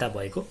ठिकठिकै किता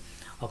भएको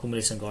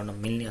अकुमुलेसन गर्न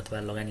मिल्ने अथवा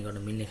लगानी गर्न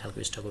मिल्ने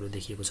खालको स्टकहरु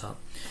देखिएको छ।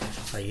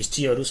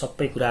 हिस्ट्रीहरु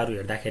सबै कुराहरु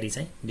हेर्दाखेरि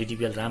चाहिँ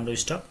डीडीबीएल राम्रो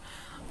स्टक,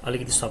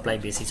 अलिकति सप्लाई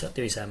बेसी छ,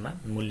 त्यो हिसाबमा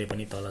मूल्य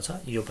पनि तल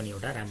छ। यो पनि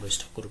एउटा राम्रो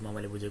स्टकको रूपमा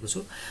मैले बुझेको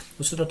छु।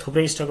 उसो त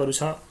थुप्रै स्टकहरु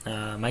छ।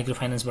 माइक्रो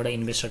फाइनान्सबाट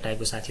इन्भेस्टर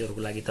टाइपको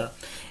साथीहरुको लागि त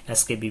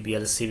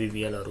एसकेबीबीएल,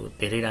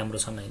 सीबीबीएलहरु धेरै राम्रो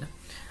छन् हैन।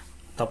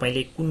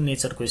 तपाईले कुन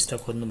नेचरको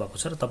स्टक खोज्नु भएको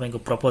छ र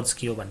तपाईको प्रपोज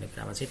के हो भन्ने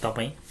कुरामा चाहिँ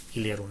तपाई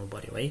क्लियर हुनु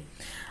पर्यो है।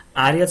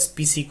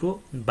 आरएचपीसी को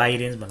बाई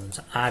रेन्ज भन्नुहुन्छ।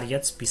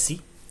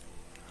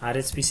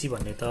 आरएचपीसी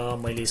भन्ने त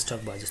मैले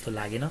स्टक भयो जस्तो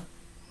लागेन।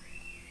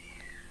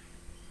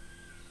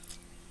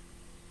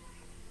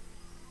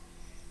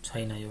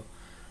 छैन, यो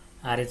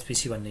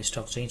आरएचपीसी भन्ने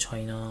स्टक चाहिँ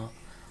छैन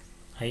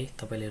है।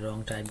 तपाईले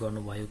रङ टाइप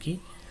गर्नुभयो कि।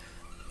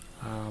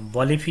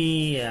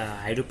 Balephi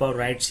hydro power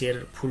right share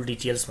फुल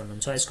डिटेल्स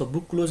भन्नुहुन्छ। यसको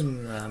बुक क्लोज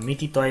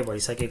मिति तय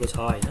भइसकेको छ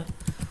हैन।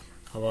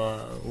 अब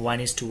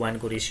 1:1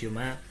 को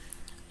रेशियोमा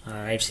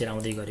राइट शेयर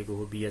आउँदै गरेको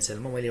हो बीएचएल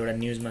मा। मैले एउटा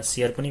न्यूजमा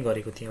शेयर पनि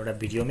गरेको थिएँ, एउटा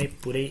भिडियोमै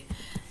पुरै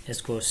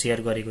यसको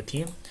शेयर गरेको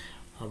थिएँ।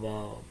 अब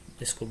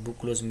यसको बुक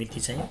क्लोज मिति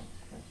चाहिँ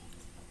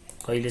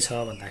कहिले छ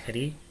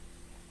भन्दाखेरि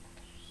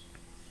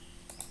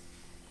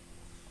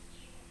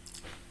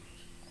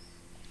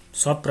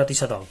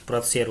 100%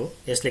 हक सेयर हो।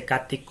 यसले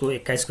कार्तिकको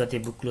 21 गते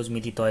बुक क्लोज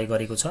मिति तय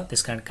गरेको छ।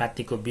 त्यसकारण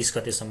कार्तिकको 20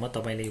 गतेसम्म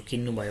तपाईले यो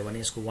किन्नु भयो भने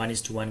यसको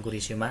 1:1 को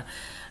रेशियोमा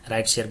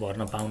राइट शेयर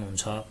भर्न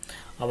पाउनुहुन्छ।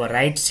 अब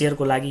राइट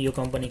शेयरको लागि यो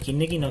कम्पनी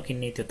किन्ने कि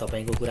नकिन्ने त्यो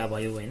तपाईको कुरा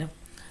भयो हैन।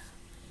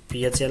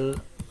 PHL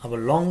अब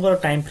लङ्गर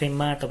टाइम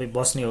फ्रेममा तपाई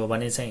बस्ने हो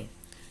भने चाहिँ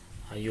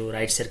यो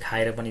राइट शेयर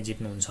खाएर पनि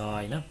जित्नुहुन्छ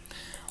हैन।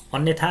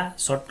 अन्यथा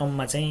सर्ट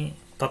टर्ममा चाहिँ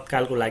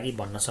तत्कालको लागि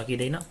भन्न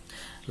सकिदैन।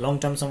 लङ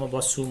टर्मसम्म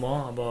बस्छु म,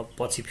 अब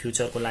पछि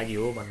फ्युचरको लागि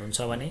हो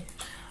भन्नुहुन्छ भने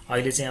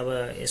अहिले चाहिँ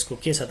अब यसको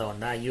के छ त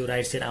भन्दा यो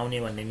राइट शेयर आउने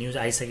भन्ने न्यूज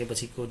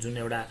आइसकेपछिको जुन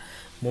एउटा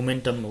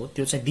मोमेन्टम हो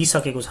त्यो चाहिँ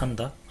दिइसकेको छ नि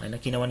त हैन।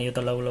 किनभने यो त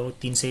लगभग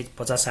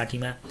 350-60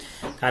 मा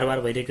कारोबार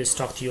भइरहेको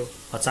स्टक थियो।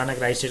 अचानक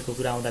राइट शेयरको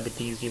कुरा आउँदा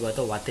बित्तिकै के भयो त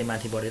वात्तै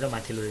माथि बढेर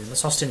माथिल्लो रेन्जमा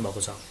सस्टेन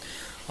भएको छ।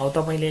 अब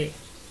तपाईले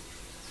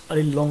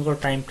अलि लङ्गर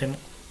टाइम फ्रेम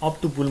अप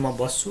टु बुलमा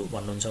बस्छु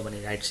भन्नुहुन्छ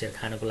भने राइट शेयर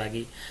खानको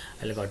लागि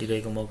अहिले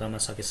घटिरहेको मौकामा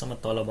सकेसम्म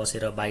तल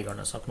बसेर बाइ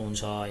गर्न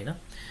सक्नुहुन्छ हैन।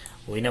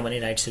 होइन भने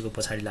राइट शेयरको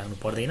पछाडी लाग्नु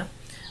पर्दैन।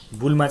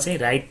 बुलमा चाहिँ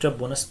राइट र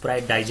बोनस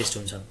प्राय डाइजेस्ट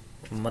हुन्छन्।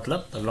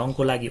 मतलब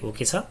लङको लागि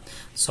ओके छ,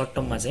 सर्ट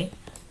टर्ममा चाहिँ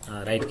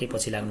राइटकै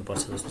पछि लाग्नु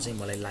पर्छ जस्तो चाहिँ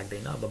मलाई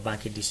लाग्दैन। अब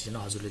बाँकी डिसिजन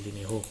हजुरले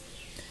लिने हो।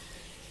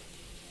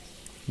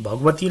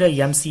 भगवती र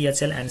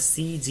MCHL एन्ड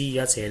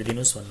CGH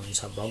हेर्दिनुस्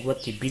भन्नुहुन्छ।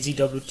 भगवती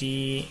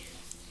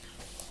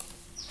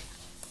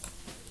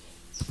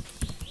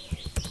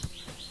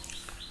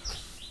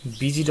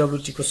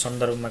BGWT को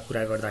सन्दर्भमा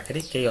कुरा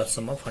गर्दाखेरि केही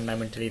हदसम्म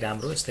फन्डामेन्टली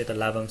राम्रो, यसले त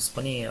लाभांश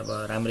पनि अब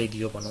राम्रै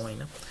दियो भनौं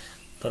हैन।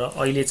 तर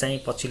अहिले चाहिँ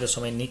पछिल्लो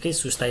समय निकै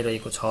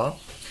सुस्ताइरहेको छ।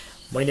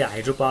 मैले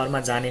हाइड्रो पावरमा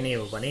जाने नै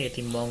हो भने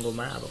यति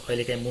महँगोमा अब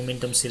कहिलेकाहीँ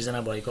मोमेन्टम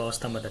सिर्जना भएको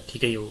अवस्थामा त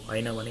ठिकै हो,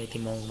 हैन भने यति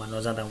महँगोमा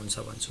नजाँदा हुन्छ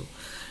भन्छु।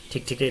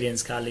 ठिकै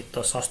रेन्जका अलिक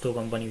त सस्तो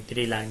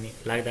कम्पनीतिरै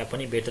लाग्दा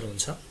पनि बेटर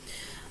हुन्छ।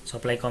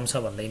 सप्लाई कम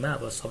छ भन्दैमा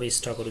अब सबै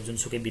स्टकहरु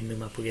जुनसुकै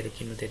बिन्दुमा पुगेर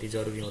किन्नु त्यति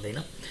जरुरी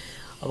हुँदैन।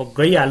 अब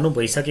गइहाल्नु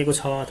भइसकेको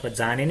छ अथवा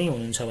जाने नै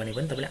हुनुहुन्छ भने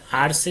पनि तपाईले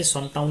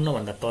 857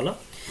 भन्दा तल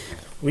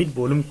विथ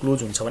भोल्युम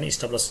क्लोज हुन्छ भने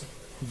स्टप लस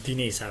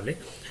दिने हिसाबले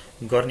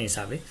गर्ने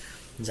हिसाबले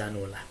जानु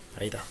होला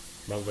है त।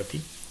 भगवती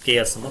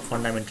केयरसम्म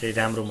फन्डामेन्टली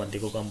राम्रो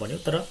मध्येको कम्पनी हो,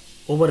 तर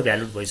ओभर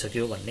भ्यालुड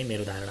भइसक्यो भन्ने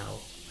मेरो धारणा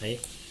हो है।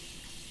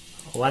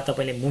 वा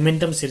तपाईले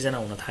मोमेन्टम सिर्जना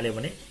हुन थाल्यो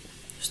भने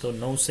जस्तो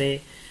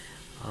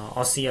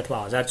 980 अथवा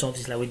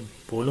 1034 लाई विथ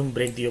भोल्युम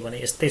ब्रेक दियो भने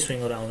यस्तै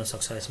स्विङहरु आउन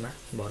सक्छ। यसमा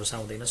भरोसा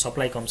हुँदैन,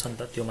 सप्लाई कम छ नि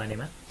त त्यो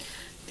मानेमा।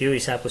 त्यो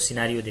हिसाबको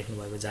सिनारियो देख्नु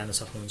भएको जान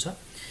सक्नुहुन्छ।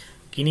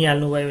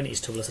 किनिहाल्नु भयो भने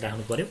स्टप लस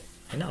राख्नु पर्यो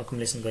हैन।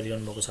 अकुमुलेसन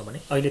गरिरहनु भएको छ भने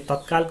अहिले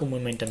तत्कालको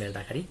मोमेन्टम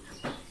हेर्दाखेरि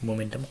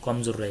मोमेन्टम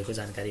कमजोर रहेको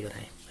जानकारी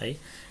गराए है।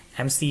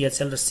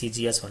 MCHL र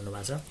CGH भन्नु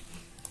भएको छ।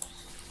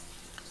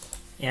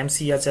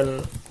 MCHL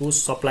को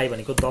सप्लाई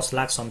भनेको 10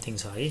 लाख समथिङ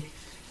छ है,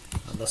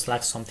 10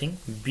 लाख समथिङ।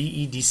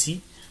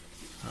 BEDC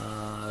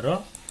र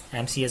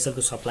MCHL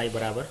को सप्लाई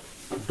बराबर,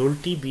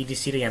 डोल्टी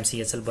BDC र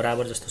MCHL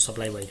बराबर जस्तो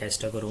सप्लाई भएका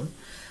स्टकहरु हुन्।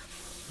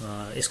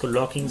 यसको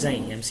लकिङ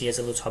चाहिँ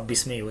MCHL को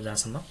 26 मै हो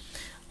जहाँसम्म।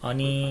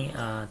 अनि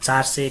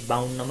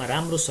 452 मा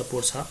राम्रो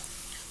सपोर्ट छ।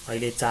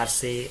 अहिले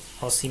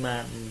 480 मा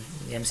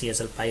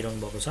MCHL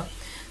पाइरहनु भएको छ।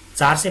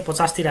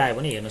 450 तिर आयो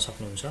भने हेर्न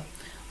सक्नुहुन्छ।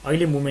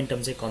 अहिले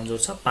मोमेन्टम चाहिँ कमजोर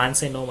छ।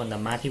 509 भन्दा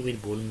माथि विथ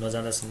भोल्युम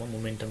नजाँदासम्म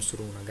मोमेन्टम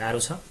सुरु हुन गाह्रो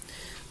छ।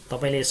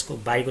 तपाईले यसको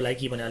बाइको लागि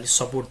के भने अलि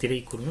सपोर्ट तिरै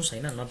कुर्नुस्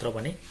हैन, नत्र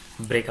भने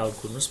ब्रेकआउट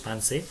कुर्नुस्।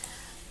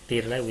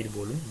 513 लाई विथ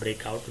भोल्युम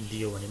ब्रेकआउट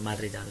दियो भने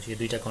मात्रै जानुस्। यो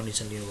दुईटा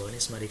कन्डिसन लिनु भयो भने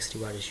यसमा रिस्क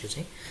रिवार्ड रेशियो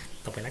चाहिँ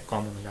तपाईलाई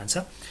कम हुन जान्छ।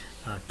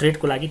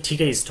 ट्रेडको लागि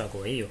ठिकै स्टक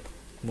हो है यो।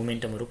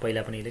 मोमेन्टमहरु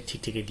पहिला पनि यसले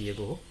ठिकै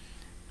दिएको हो।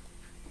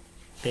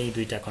 त्यही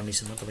दुईटा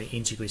कन्डिसनमा तपाई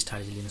इन्चीको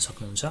स्ट्र्याटेजी लिन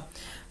सक्नुहुन्छ।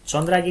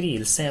 चन्द्रगिरी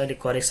हिल्स चाहिँ अहिले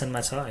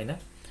करेक्सनमा छ हैन।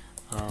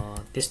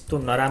 त्यस्तो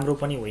नराम्रो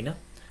पनि होइन,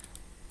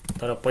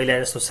 तर पहिला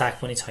जस्तो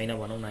साख पनि छैन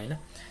भनौं न हैन।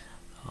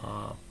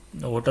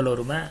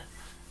 होटलहरुमा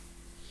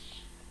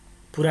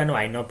पुरानो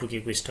हाई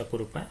नपुगेको स्टकको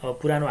रूपमा अब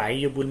पुरानो हाई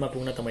यो बुलमा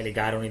पुग्न त मैले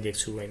गाह्रो नै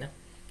देख्छु हैन।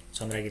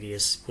 चन्द्रगिरी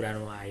यस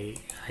पुरानो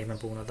हाईमा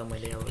पुग्न त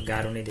मैले अब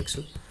गाह्रो नै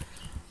देख्छु।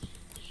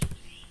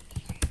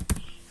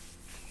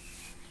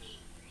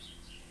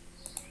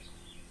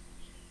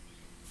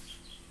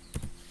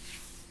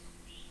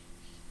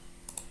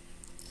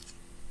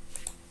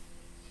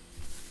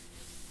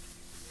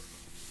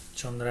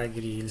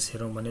 चन्द्रगिरी हिल्स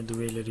हेरौं भने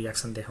दुवैले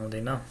रियाक्सन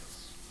देखाउँदैन।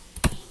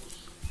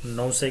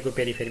 900 को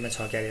पेरिफेरीमा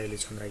छ क्यारे अहिले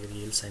चन्द्रगिरी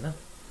हिल्स हैन।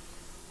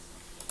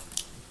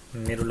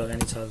 मेरो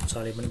लगानी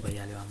चले पनि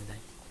भइहाल्यो हामीलाई।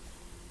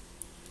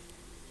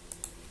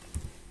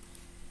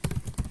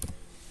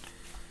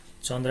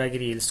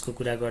 चन्द्रगिरी हिल्सको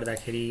कुरा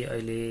गर्दाखेरि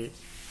अहिले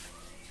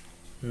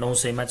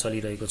 900 मा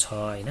चलिरहेको छ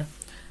हैन।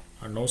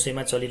 900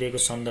 मा चलिरहेको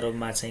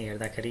सन्दर्भमा चाहिँ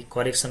हेर्दाखेरि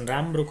करेक्सन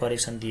राम्रो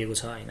करेक्सन दिएको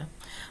छ हैन।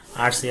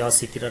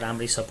 880 तिर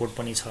राम्रै सपोर्ट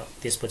पनि छ।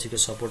 त्यसपछिको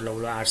सपोर्ट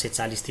लगभग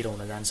 840 तिर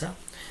हुन जान्छ।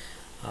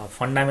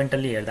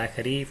 फन्डामेन्टली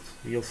हेर्दाखेरि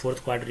यो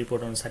फोर्थ क्वार्टर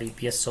रिपोर्ट अनुसार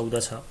EPS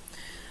 14 छ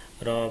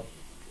र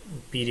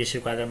पी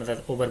रेशियोको आधारमा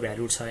त ओभर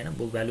भ्यालुड छ हैन।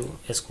 बुक भ्यालु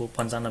यसको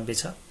 95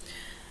 छ।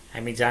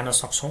 हामी जान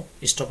सक्छौं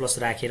स्टप लस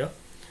राखेर।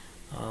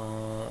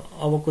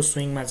 अबको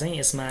स्विङमा चाहिँ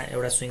यसमा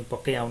एउटा स्विङ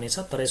पक्कै आउने छ,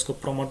 तर यसको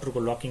प्रमोटरको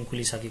लकिङ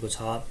खुलिसकेको छ,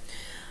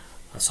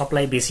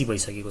 सप्लाई बेसी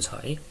भइसकेको छ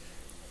है।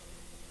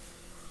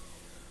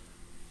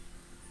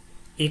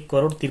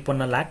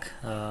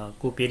 1,53,00,000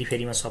 को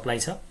पेरिफेरीमा सप्लाई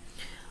छ।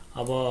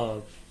 अब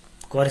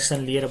करेक्सन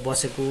लिएर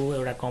बसेको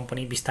एउटा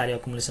कम्पनी बिस्तारै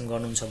अकुमुलेसन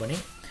गर्नुहुन्छ भने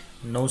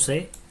 900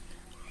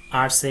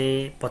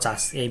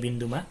 850 यही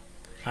बिन्दुमा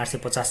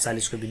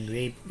 850-40 को बिन्दु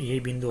यही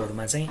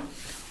बिन्दुहरुमा चाहिँ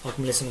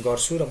अकुमुलेसन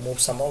गर्छु र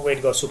मुभसम्म वेट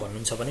गर्छु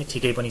भन्नुहुन्छ भने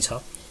ठिकै पनि छ,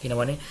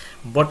 किनभने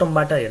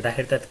बटमबाट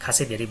हेर्दाखेरि त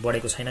खासै धेरै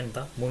बढेको छैन नि त।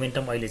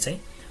 मोमेन्टम अहिले चाहिँ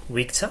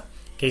विक छ,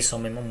 केही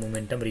समयमा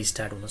मोमेन्टम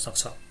रिस्टार्ट हुन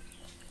सक्छ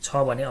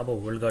भने अब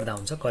होल्ड गर्दा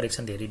हुन्छ,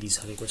 करेक्सन धेरै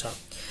दिइसकेको छ।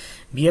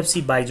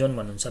 बीएफसी बाइजोन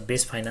भन्नुहुन्छ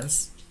बेस्ट फाइनान्स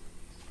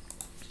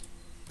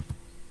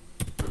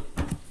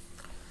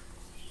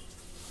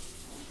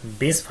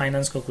बेस्ट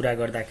फाइनान्सको कुरा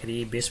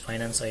गर्दाखेरि बेस्ट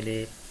फाइनान्स अहिले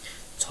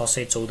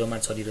 614 मा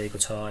चलिरहेको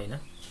छ हैन।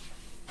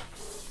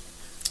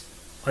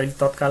 अहिले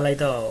तत्काललाई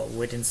त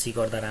वेट एन्ड सी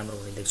गर्दा राम्रो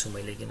हुने देख्छु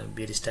मैले, किन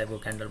बेरिस टाइपको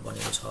क्यान्डल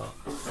बनेको छ,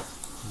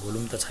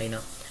 भोल्युम त छैन।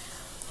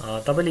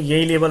 तपाईले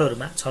यही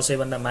लेभलहरुमा 600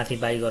 भन्दा माथि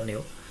बाइ गर्ने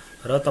हो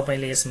र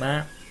तपाईले यसमा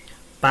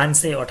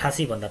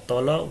 588 भन्दा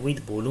तल विथ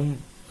भोल्युम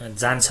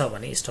जान्छ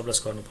भने स्टप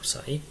लस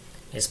गर्नुपर्छ है।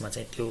 यसमा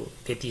चाहिँ त्यो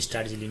त्यति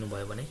स्ट्र्याटेजी लिनु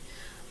भयो भने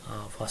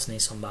फस्ने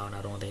सम्भावना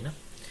रहँदैन।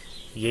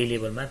 यही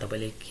लेभलमा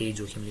तपाईले केही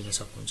जोखिम लिन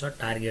सक्नुहुन्छ।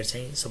 टार्गेट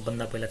चाहिँ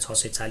सबभन्दा पहिला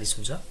 640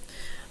 हुन्छ,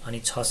 अनि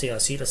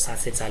 680 र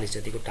 740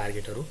 जतिको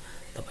टार्गेटहरु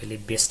तपाईले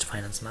बेस्ट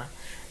फाइनान्समा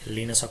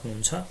लिन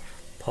सक्नुहुन्छ।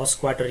 फर्स्ट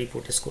क्वार्टर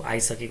रिपोर्ट यसको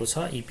आइसकेको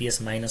छ,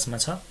 ईपीएस माइनसमा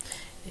छ,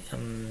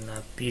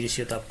 पी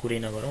रेशियो त अब कुरै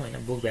नगरौँ हैन,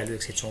 बुक भ्यालु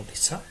 134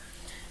 छ,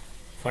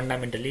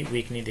 फन्डामेन्टली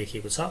विक नै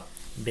देखिएको छ।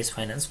 Best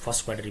finance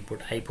first quarter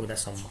report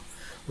आइपुग्दासम्म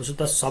उसो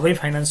त सबै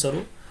फाइनान्सहरु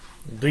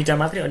दुईटा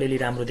मात्रै अलिअलि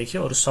राम्रो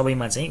देखियो, अरु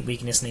सबैमा चाहिँ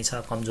विकनेस नै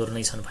छ, कमजोर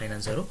नै छन्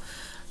फाइनान्सहरु।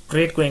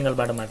 ट्रेडको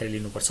एंगलबाट मात्रै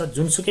लिनुपर्छ।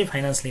 जुनसुकै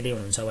फाइनान्स लिँदै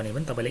हुनुहुन्छ भने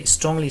पनि तपाईले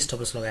स्ट्रङली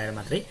स्टप लस लगाएर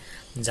मात्रै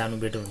जानु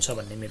बेटर हुन्छ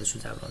भन्ने मेरो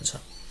सुझाव रहन्छ।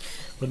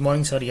 गुड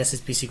मर्निङ सर,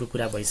 एसएसपीसी को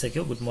कुरा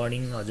भइसक्यो। गुड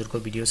मर्निङ, हजुरको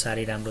भिडियो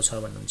सारै राम्रो छ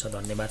भन्नुहुन्छ,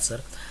 धन्यवाद सर।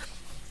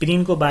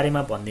 प्रिन्टको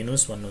बारेमा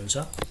भन्दिनुस् भन्नुहुन्छ।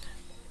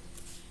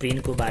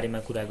 प्रिन्टको बारेमा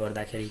कुरा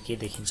गर्दाखेरि के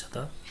देखिन्छ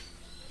त?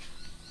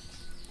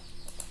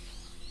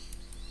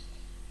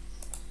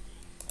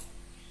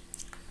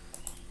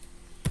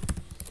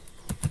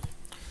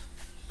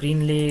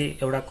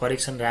 प्रिन्टले एउटा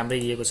करेक्सन राम्रै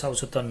दिएको छ।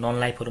 उसो त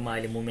नन लाइफहरुमा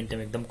अहिले मोमेन्टम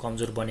एकदम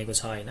कमजोर बनेको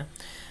छ हैन।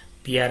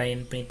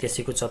 पीआरआईएन पनि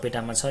त्यसैको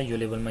चपेटामा छ। यो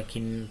लेभलमा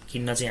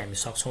किन्न चाहिँ हामी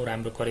सक्छौं,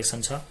 राम्रो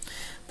करेक्सन छ,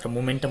 तर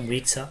मोमेन्टम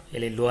विक छ।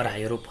 यसले लोअर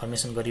हाईहरु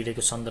फर्मेसन गरिरहेको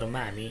सन्दर्भमा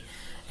हामी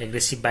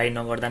एग्रेसिभ बाइ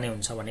नगर्दा नै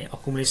हुन्छ भने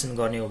अकुमुलेसन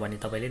गर्ने हो भने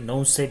तपाईले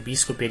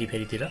 920 को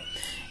पेरिफेरीतिर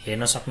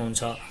हेर्न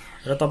सक्नुहुन्छ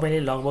र तपाईले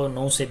लगभग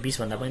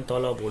 920 भन्दा पनि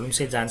तल भोल्युम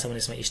चाहिँ जान्छ भने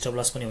यसमा स्टप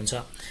लस पनि हुन्छ।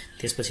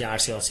 त्यसपछि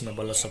 880 मा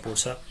बल्ल सपोर्ट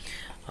छ।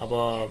 अब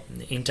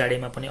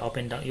इन्ट्राडेमा पनि अप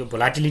एन्ड डाउन, यो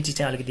भोलाटिलिटी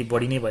चाहिँ अलिकति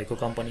बढी नै भएको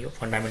कम्पनी हो,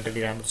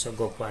 फन्डामेन्टली राम्रो छ।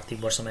 गएको आर्थिक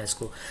वर्षमा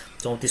यसको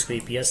 34 को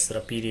ईपीएस र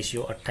पी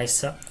रेशियो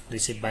 28 छ,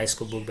 222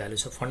 को बुक भ्यालु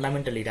छ,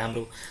 फन्डामेन्टली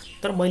राम्रो।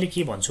 तर मैले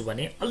के भन्छु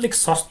भने अलिक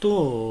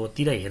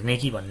सस्तोतिर हेर्ने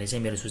कि भन्ने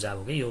चाहिँ मेरो सुझाव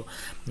हो कि यो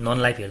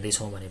नन लाइफ हेर्दै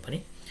छौं भने पनि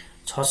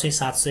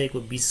 600-700 को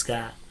बीचका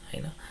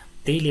हैन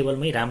त्यही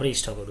लेभलमै राम्रै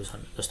स्टकहरु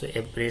छन्, जस्तो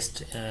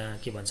एभरेस्ट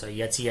के भन्छ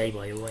एचईआई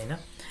भयो हैन।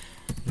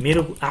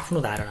 मेरो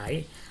आफ्नो धारणा है,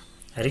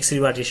 रिस्क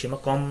रिवार्ड रेशियोमा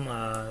कम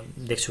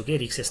देख्छु के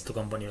रिस्क यस्तो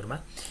कम्पनीहरुमा।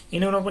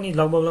 यिनीहरुमा पनि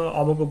लगभग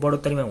अबको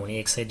बढोत्तरीमा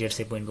हुने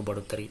 100-150 पोइन्टको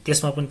बढोत्तरी,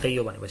 त्यसमा पनि त्यही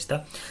हो भनेपछि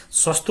त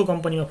सस्तो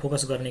कम्पनीमा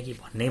फोकस गर्ने कि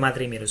भन्ने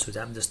मात्रै मेरो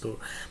सुझाव। जस्तो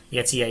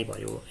एचईआई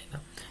भयो हैन,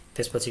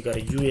 त्यसपछि गएर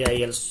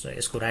यूएआईएल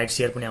यसको राइट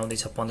शेयर पनि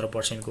आउँदैछ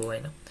 15% को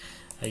हैन,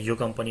 यो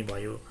कम्पनी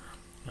भयो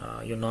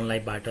यो नन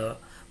लाइफबाट।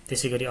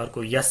 त्यसैगरी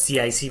अर्को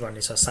एससीआईसी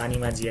भन्ने छ,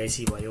 सानीमा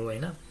जीआईसी भयो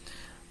हैन।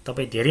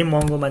 तपाई धेरै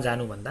महँगोमा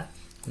जानु भन्दा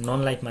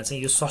नन लाइफमा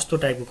चाहिँ यो सस्तो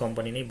टाइपको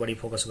कम्पनी नै बढी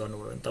फोकस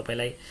गर्नुभयो भने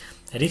तपाईलाई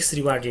रिस्क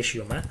रिवार्ड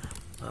रेशियोमा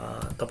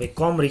तपाई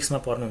कम रिस्कमा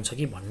पर्नुहुन्छ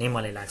कि भन्ने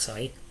मलाई लाग्छ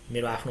है।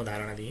 मेरो आफ्नो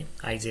धारणा दिए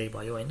आईजेआई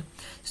भयो हैन,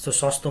 यस्तो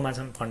सस्तोमा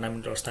छन्,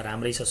 फन्डामेन्टल अवस्था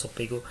राम्रै छ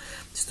सबैको,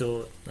 त्यस्तो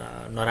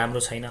नराम्रो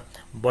छैन।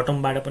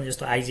 बटमबाट पनि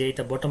जस्तो आईजेआई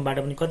त बटमबाट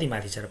पनि कति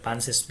माथि छ र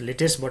 500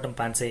 लेटेस्ट बटम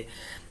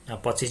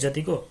 525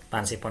 जतिको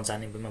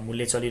 595 मा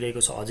मूल्य चलिरहेको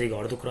छ, अझै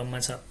घट्दो क्रममा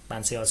छ,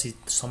 580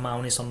 सम्म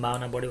आउने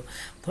सम्भावना बढ्यो।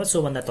 त्यसो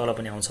भन्दा तल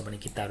पनि आउँछ भने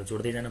किताहरु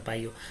जोड्दै जान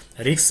पाइयो,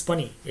 रिस्क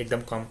पनि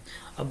एकदम कम।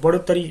 अब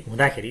बढोत्तरी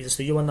हुँदाखेरि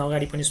जस्तो यो भन्दा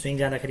अगाडि पनि स्विङ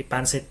जाँदाखेरि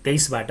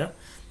 523 बाट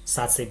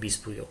 720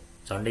 पुग्यो,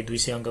 झन्डै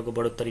 200 अंकको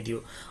बढोत्तरी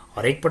दियो।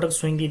 हरेक पटक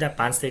स्विङ दिँदा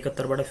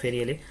 571 बाट फेरि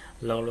यसले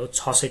लगभग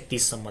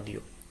 630 सम्म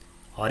दियो।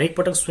 हरेक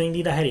पटक स्विङ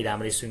दिँदाखेरि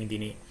राम्रै स्विङ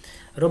दिने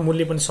र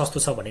मूल्य पनि सस्तो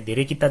छ भने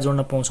धेरै किता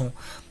जोड्न पाउँछौं।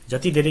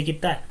 जति धेरै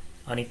किता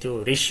अनि त्यो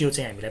रेशियो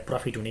चाहिँ हामीलाई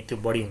प्रफिट हुने त्यो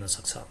बढी हुन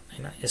सक्छ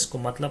हैन। यसको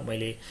मतलब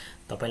मैले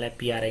तपाईलाई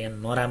पीआरआईएन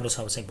नराम्रो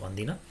छ चाहिँ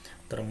भन्दिन,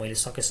 तर मैले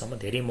सकेसम्म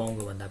धेरै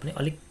महँगो भन्दा पनि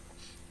अलिक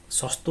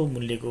सस्तो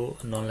मूल्यको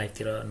नन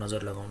लाइफतिर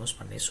नजर लगाउनुस्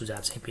भन्ने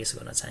सुझाव चाहिँ पेश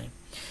गर्न चाहे।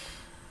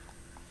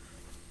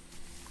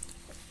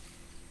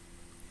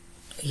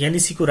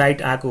 एलईसी को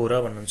राइट आको हो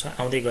र भन्नुहुन्छ,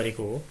 आउँदै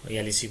गरेको हो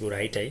एलईसी को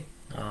राइट है।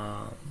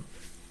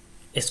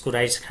 यसको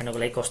राइट्स खानको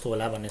लागि कस्तो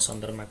होला भन्ने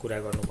सन्दर्भमा कुरा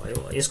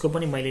गर्नुभयो। यसको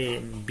पनि मैले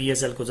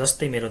बीएसएल को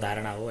जस्तै मेरो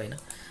धारणा हो हैन।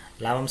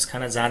 लाभांश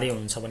खान जाँदै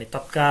हुनुहुन्छ भने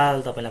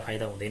तत्काल तपाईलाई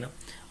फाइदा हुँदैन,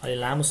 अलि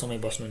लामो समय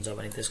बस्नुहुन्छ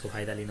भने त्यसको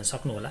फाइदा लिन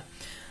सक्नु होला।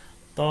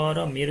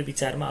 तर मेरो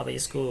विचारमा अब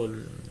यसको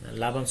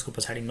लाभांशको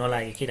पछाडी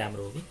नलागेकै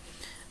राम्रो हो कि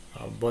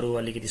बरु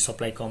अलिकति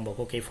सप्लाई कम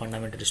भएको केही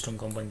फन्डामेन्टल स्ट्रङ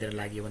कम्पनीतिर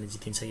लाग्यो भने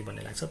जितिन्छ कि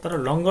भन्ने लाग्छ। तर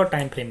लङ्गर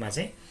टाइम फ्रेममा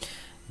चाहिँ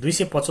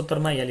 275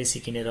 मा एलइसी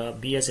किनेर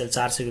बीएसएल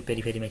 400 को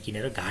पेरिफेरीमा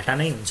किनेर घाटा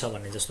नै हुन्छ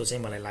भन्ने जस्तो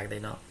चाहिँ मलाई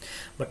लाग्दैन।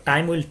 बट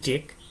टाइम विल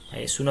टेक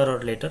है, सुनर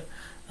अर लेटर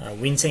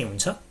विन चाहिँ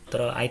हुन्छ।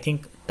 तर I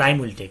think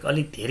time will take,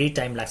 अलिक धेरै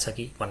टाइम लाग्छ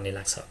कि भन्ने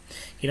लाग्छ।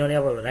 किनभने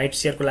अब राइट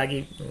शेयरको लागि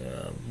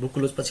बुक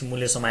क्लोज पछि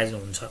मूल्य समायोजन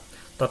हुन्छ,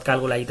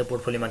 तत्कालको लागि त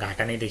पोर्टफोलियोमा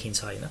घाटा नै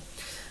देखिन्छ हैन।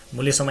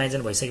 मूल्य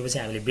समायोजन भइसकेपछि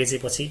हामीले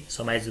बेचेपछि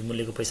समायोजित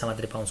मूल्यको पैसा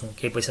मात्रै पाउँछौँ,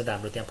 केही पैसा त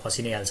हाम्रो त्यहाँ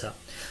फसि नै हाल्छ।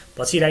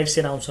 पछि राइट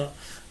शेयर आउँछ,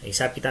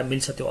 हिसाब किताब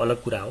मिल्छ, त्यो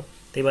अलग कुरा हो।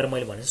 त्यही भएर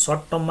मैले भने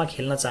सर्ट टर्ममा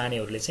खेल्न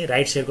चाहनेहरूले चाहिँ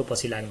राइट शेयरको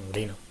पछि लाग्नु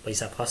हुँदैन,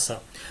 पैसा फस्छ।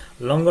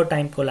 लङ्गर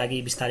टाइमको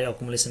लागि बिस्तारै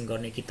अकुमुलेसन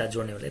गर्ने किता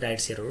जोड्नेहरूले राइट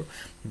शेयरहरू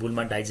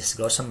बुलमा डाइजेस्ट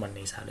गर्छन् भन्ने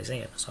हिसाबले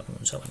चाहिँ हेर्न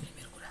सक्नुहुन्छ भन्ने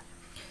मेरो कुरा।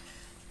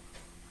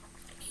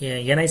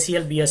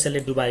 एनआइसिएल बीएसएल ले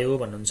डुबायो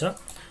भन्नुहुन्छ।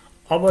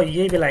 अब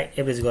यही बेला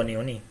एभरेज गर्ने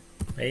हो नि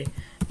है,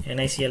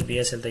 एनआइसिएल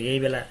बीएसएल त यही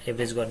बेला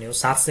एभरेज गर्ने हो।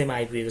 700 मा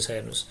आइपुगेको छ,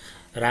 हेर्नुस्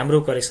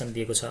राम्रो करेक्सन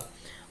दिएको छ।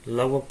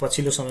 लगभग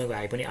पछिल्लो समयको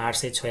हाई पनि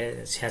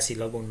 886,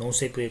 लगभग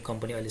 900 पुगेको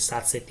कम्पनी अहिले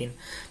 703।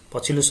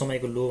 पछिल्लो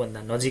समयको लो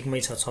भन्दा नजिकमै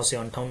छ,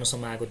 658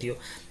 सम्म आएको थियो।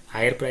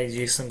 हायर प्राइस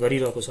रिएक्सन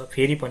गरिरहेको छ।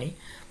 फेरि पनि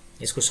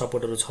यसको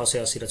सपोर्टहरू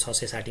 680 र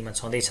 660 मा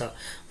छँदैछ।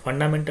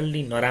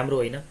 फन्डामेन्टल्ली नराम्रो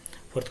होइन।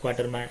 फोर्थ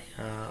क्वार्टरमा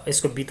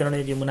यसको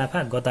वितरण यो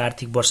मुनाफा गत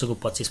आर्थिक वर्षको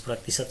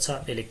 25% छ।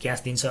 यसले क्याश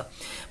दिन्छ,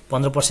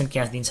 15%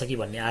 क्याश दिन्छ कि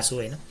भन्ने आशा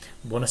होइन।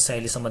 बोनस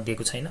चाहिँ अहिलेसम्म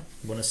दिएको छैन,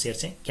 बोनस शेयर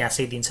चाहिँ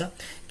क्याशै दिन्छ।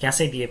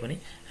 क्याशै दिए पनि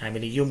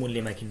हामीले यो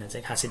मूल्यमा किन्न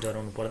चाहिँ खासै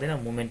डराउनु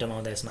पर्दैन। मोमेन्टम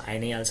आउँदा यसमा आइ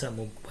नै हाल्छ,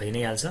 मुभ भइ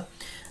नै हाल्छ।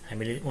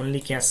 हामीले ओन्ली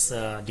क्याश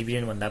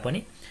डिभिडेन्ड भन्दा पनि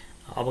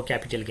अब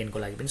क्यापिटल गेनको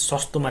लागि पनि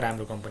सस्तोमा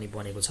राम्रो कम्पनी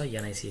बनेको छ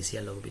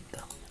एनआइसिएसिएल लघुवित्त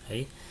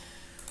है।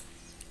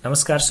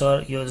 नमस्कार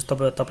सर, यो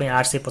तपाईँ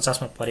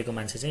 850 मा परेको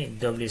मान्छे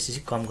चाहिँ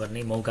डब्ल्युएससी कम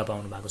गर्ने मौका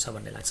पाउनु भएको छ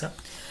भन्ने लाग्छ।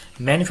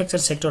 म्यानुफ्याक्चर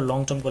सेक्टर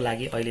लङ टर्मको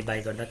लागि अहिले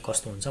बाई गर्दा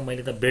कस्तो हुन्छ?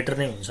 मैले त बेटर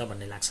नै हुन्छ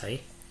भन्ने लाग्छ है।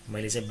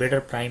 मैले चाहिँ बेटर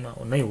प्राइम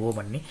नै हो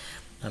भन्ने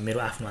मेरो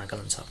आफ्नो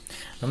आकलन छ।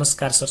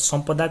 नमस्कार सर,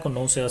 सम्पदाको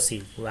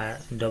 980 वा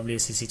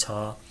डब्ल्युएससी छ,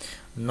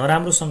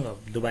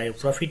 नराम्रोसँग दुबायो,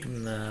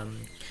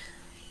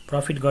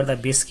 प्रफिट गर्दा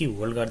बेच कि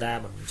होल्ड गर्दा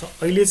भन्नुहुन्छ।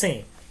 अहिले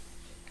चाहिँ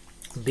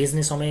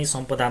बेच्ने समय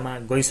सम्पदामा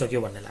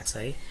गइसक्यो भन्ने लाग्छ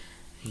है।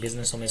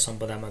 बेच्ने समय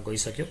सम्पदामा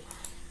गइसक्यो।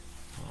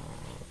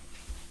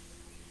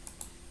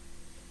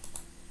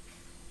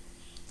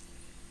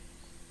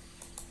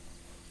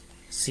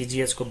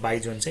 सीजीएच को बाई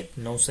जोन चाहिँ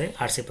 900,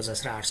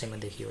 850 र 800 मा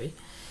देखियो है।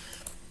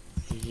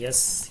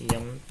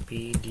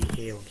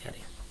 एसएमपीडीए हो क्या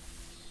रे?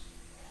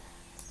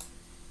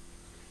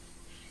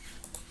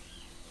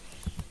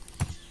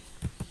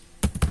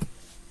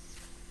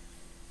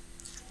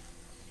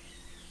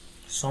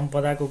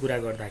 सम्पदाको कुरा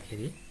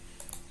गर्दाखेरि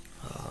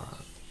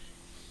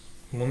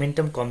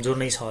मोमेन्टम कमजोर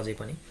नै छ अझै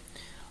पनि।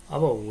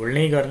 अब होल्ड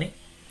नै गर्ने।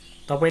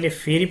 तपाईले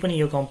फेरि पनि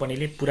यो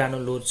कम्पनीले पुरानो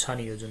लो छ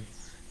नि यो जुन,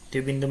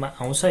 त्यो बिन्दुमा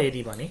आउँछ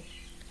यदि भने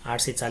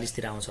 840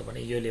 तिर आउँछ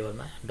भने यो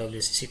लेभलमा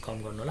डब्ल्युएससी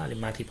कम गर्नु होला। अलि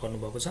माथि पर्नु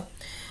भएको छ।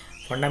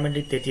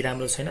 फन्डामेन्टली त्यति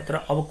राम्रो छैन, तर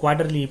अब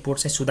क्वार्टरली रिपोर्ट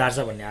चाहिँ सुधार्छ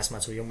भन्ने आशमा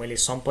छु। यो मैले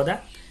सम्पदा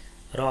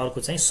र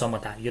अर्को चाहिँ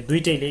समता, यो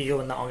दुईटैले यो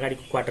भन्दा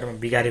अगाडिको क्वार्टरमा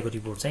बिगारेको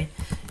रिपोर्ट चाहिँ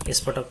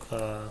यसपटक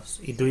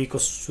यी दुईको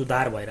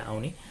सुधार भएर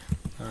आउने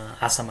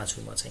आशामा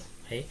छु म चाहिँ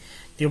है।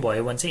 त्यो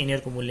भयो भने चाहिँ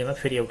यिनीहरूको मूल्यमा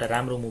फेरि एउटा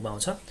राम्रो मुभ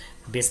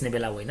आउँछ। बेच्ने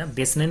बेला होइन,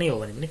 बेच्ने नै हो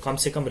भने पनि कम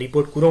से कम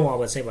रिपोर्ट कुरौँ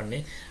अब चाहिँ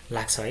भन्ने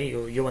लाग्छ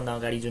है। यो भन्दा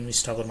अगाडि जुन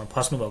स्टकरमा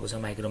फस्नु भएको छ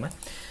माइक्रोमा,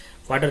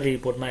 क्वार्टरली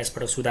रिपोर्टमा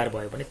यसपटक सुधार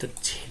भयो भने त्यो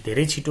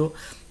धेरै छिटो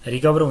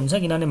रिकभर हुन्छ।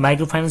 किनभने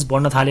माइक्रो फाइनेन्स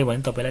बढ्न थाल्यो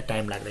भने तपाईलाई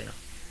टाइम लाग्दैन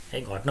है,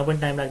 घट्न पनि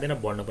टाइम लाग्दैन,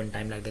 बढ्न पनि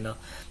टाइम लाग्दैन।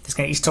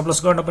 त्यसकारण स्टप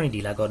लस गर्न पनि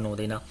ढिला गर्नु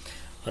हुँदैन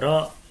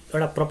र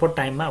एउटा प्रपर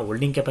टाइममा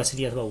होल्डिङ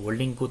क्यापेसिटी अथवा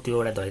होल्डिङको त्यो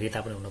एउटा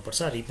धैर्यता पनि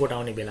हुनुपर्छ। रिपोर्ट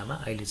आउने बेलामा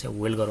अहिले चाहिँ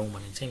वेल गरौँ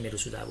भन्ने चाहिँ मेरो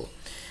सुझाव हो।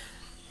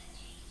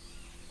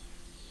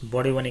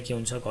 बढ्यो भने के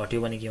हुन्छ,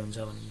 घट्यो भने के हुन्छ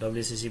भने,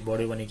 डब्ल्युएससी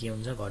बढ्यो भने के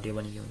हुन्छ, घट्यो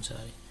भने के हुन्छ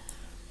अरे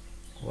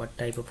what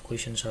type of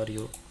question sir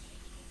यो?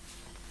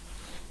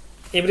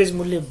 एभरेज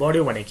मूल्य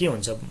बढ्यो भने के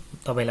हुन्छ?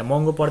 तपाईलाई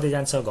महँगो पर्दै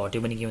जान्छ,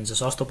 घट्यो भने के हुन्छ?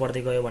 सस्तो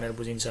पर्दै गयो भनेर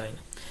बुझिन्छ हैन।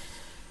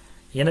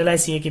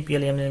 एनएलआईसी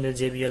एकेपीएल एमएनएल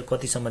जेबीएल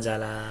कतिसम्म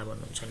जाला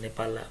भन्नुहुन्छ?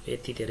 नेपाल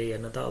यति धेरै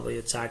हेर्न त अब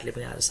यो चार्टले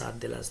पनि आज साथ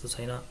देला जस्तो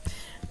छैन।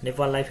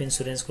 नेपाल लाइफ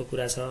इन्स्योरेन्सको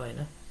कुरा छ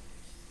हैन।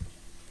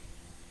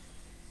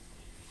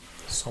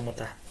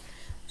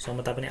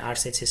 समता पनि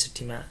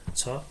 866 मा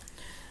छ।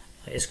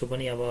 यसको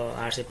पनि अब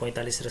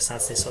 845 र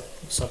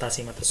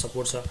 787 मा त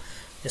सपोर्ट छ।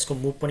 यसको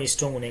मुभ पनि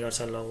स्ट्रङ हुने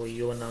गर्छ। लगभग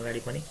यो भन्दा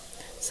अगाडि पनि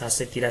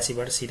 783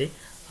 बाट सिधै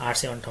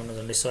 858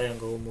 झन्डै 100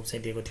 अङ्कको मुभ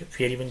चाहिँ दिएको थियो।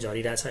 फेरि पनि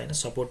झरिरहेछ हैन।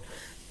 सपोर्ट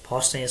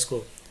फर्स्ट चाहिँ यसको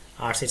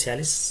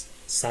 846,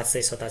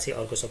 787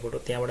 अर्को सपोर्ट हो।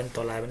 त्यहाँबाट पनि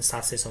तल आयो भने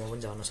 700 सम्म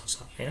पनि झर्न सक्छ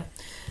हैन।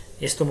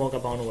 यस्तो मौका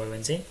पाउनु भयो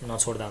भने चाहिँ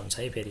नछोड्दा हुन्छ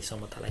है फेरि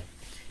समतालाई,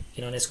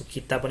 किनभने यसको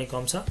किता पनि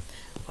कम छ।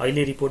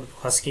 अहिले रिपोर्ट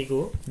खस्केको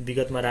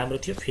विगतमा राम्रो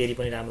थियो, फेरि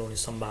पनि राम्रो हुने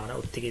सम्भावना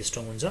उत्तिकै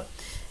स्ट्रङ हुन्छ।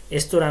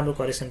 यस्तो राम्रो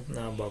करेक्सन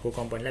भएको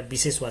कम्पनीलाई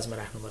विशेष वाचमा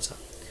राख्नुपर्छ।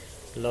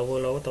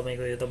 लगभग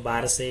तपाईको यो त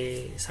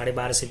 1200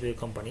 1250 पुगेको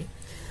कम्पनी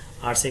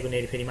 800 को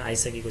नेरीफेरीमा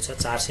आइसकेको छ।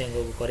 400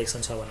 अङ्कको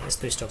करेक्सन छ भने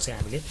यस्तो स्टक चाहिँ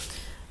हामीले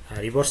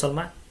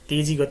रिभर्सलमा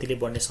तेजी गतिले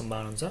बढ्ने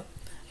सम्भावना हुन्छ।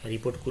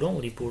 रिपोर्ट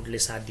कुरौँ, रिपोर्टले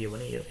साथ दियो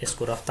भने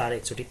यसको रफ्तार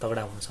एकचोटि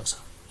तगडा हुन सक्छ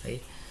है।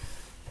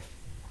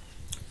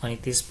 अनि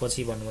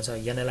त्यसपछि भन्नुभएको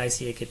छ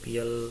एनएलआईसी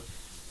एकेपीएल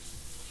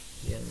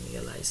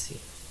एनएलआईसी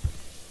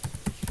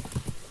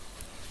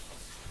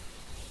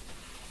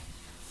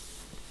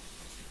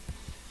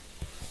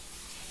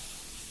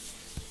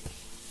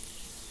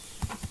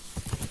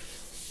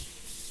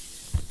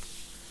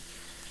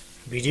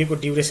भिडियोको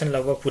ड्युरेसन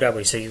लगभग पूरा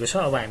भइसकेको छ।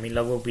 अब हामी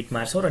लगभग बिट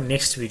मार्छौँ र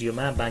नेक्स्ट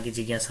भिडियोमा बाँकी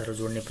जिज्ञासाहरू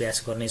जोड्ने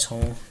प्रयास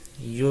गर्नेछौँ।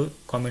 यो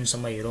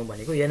कमेन्टसम्म हेरौँ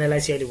भनेको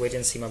एनएलआईसी अहिले वेट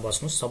एन्ड सीमा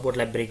बस्नुहोस्,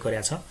 सपोर्टलाई ब्रेक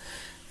गरेको छ।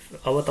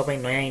 अब तपाईँ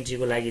नयाँ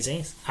इन्ट्रीको लागि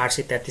चाहिँ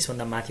 833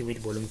 भन्दा माथि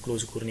विथ भोल्युम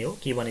क्लोज गर्ने हो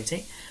कि भने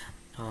चाहिँ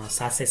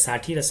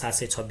 760 र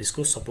 726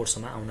 को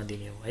सपोर्टसम्म आउन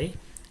दिने हो है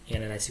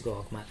एनएलआईसी को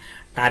हकमा।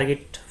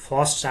 टार्गेट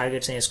फर्स्ट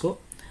टार्गेट चाहिँ यसको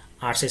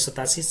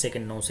 887,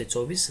 सेकेन्ड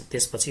 924,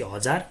 त्यसपछि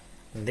 1000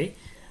 हुँदै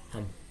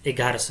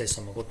 1100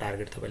 सम्मको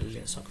टार्गेट तपाईले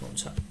लिन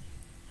सक्नुहुन्छ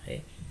है।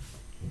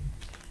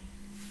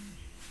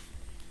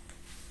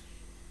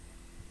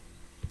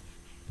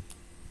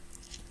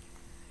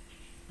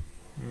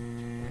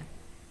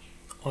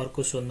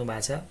 अर्को सोध्नु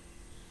भएको छ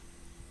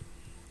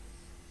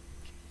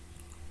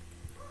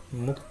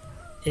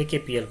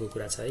एकेपीएल को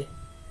कुरा छ है।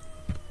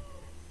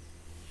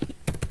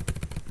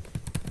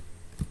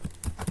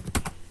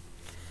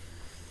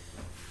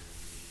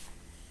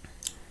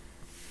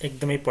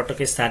 एकदमै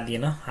पटक्कै साथ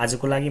दिएन।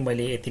 आजको लागि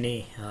मैले यति नै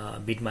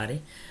बिट मारे।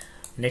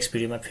 नेक्स्ट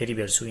भिडियोमा फेरि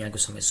भेट्छु। यहाँको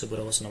समय शुभ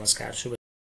रहोस्। नमस्कार। शुभ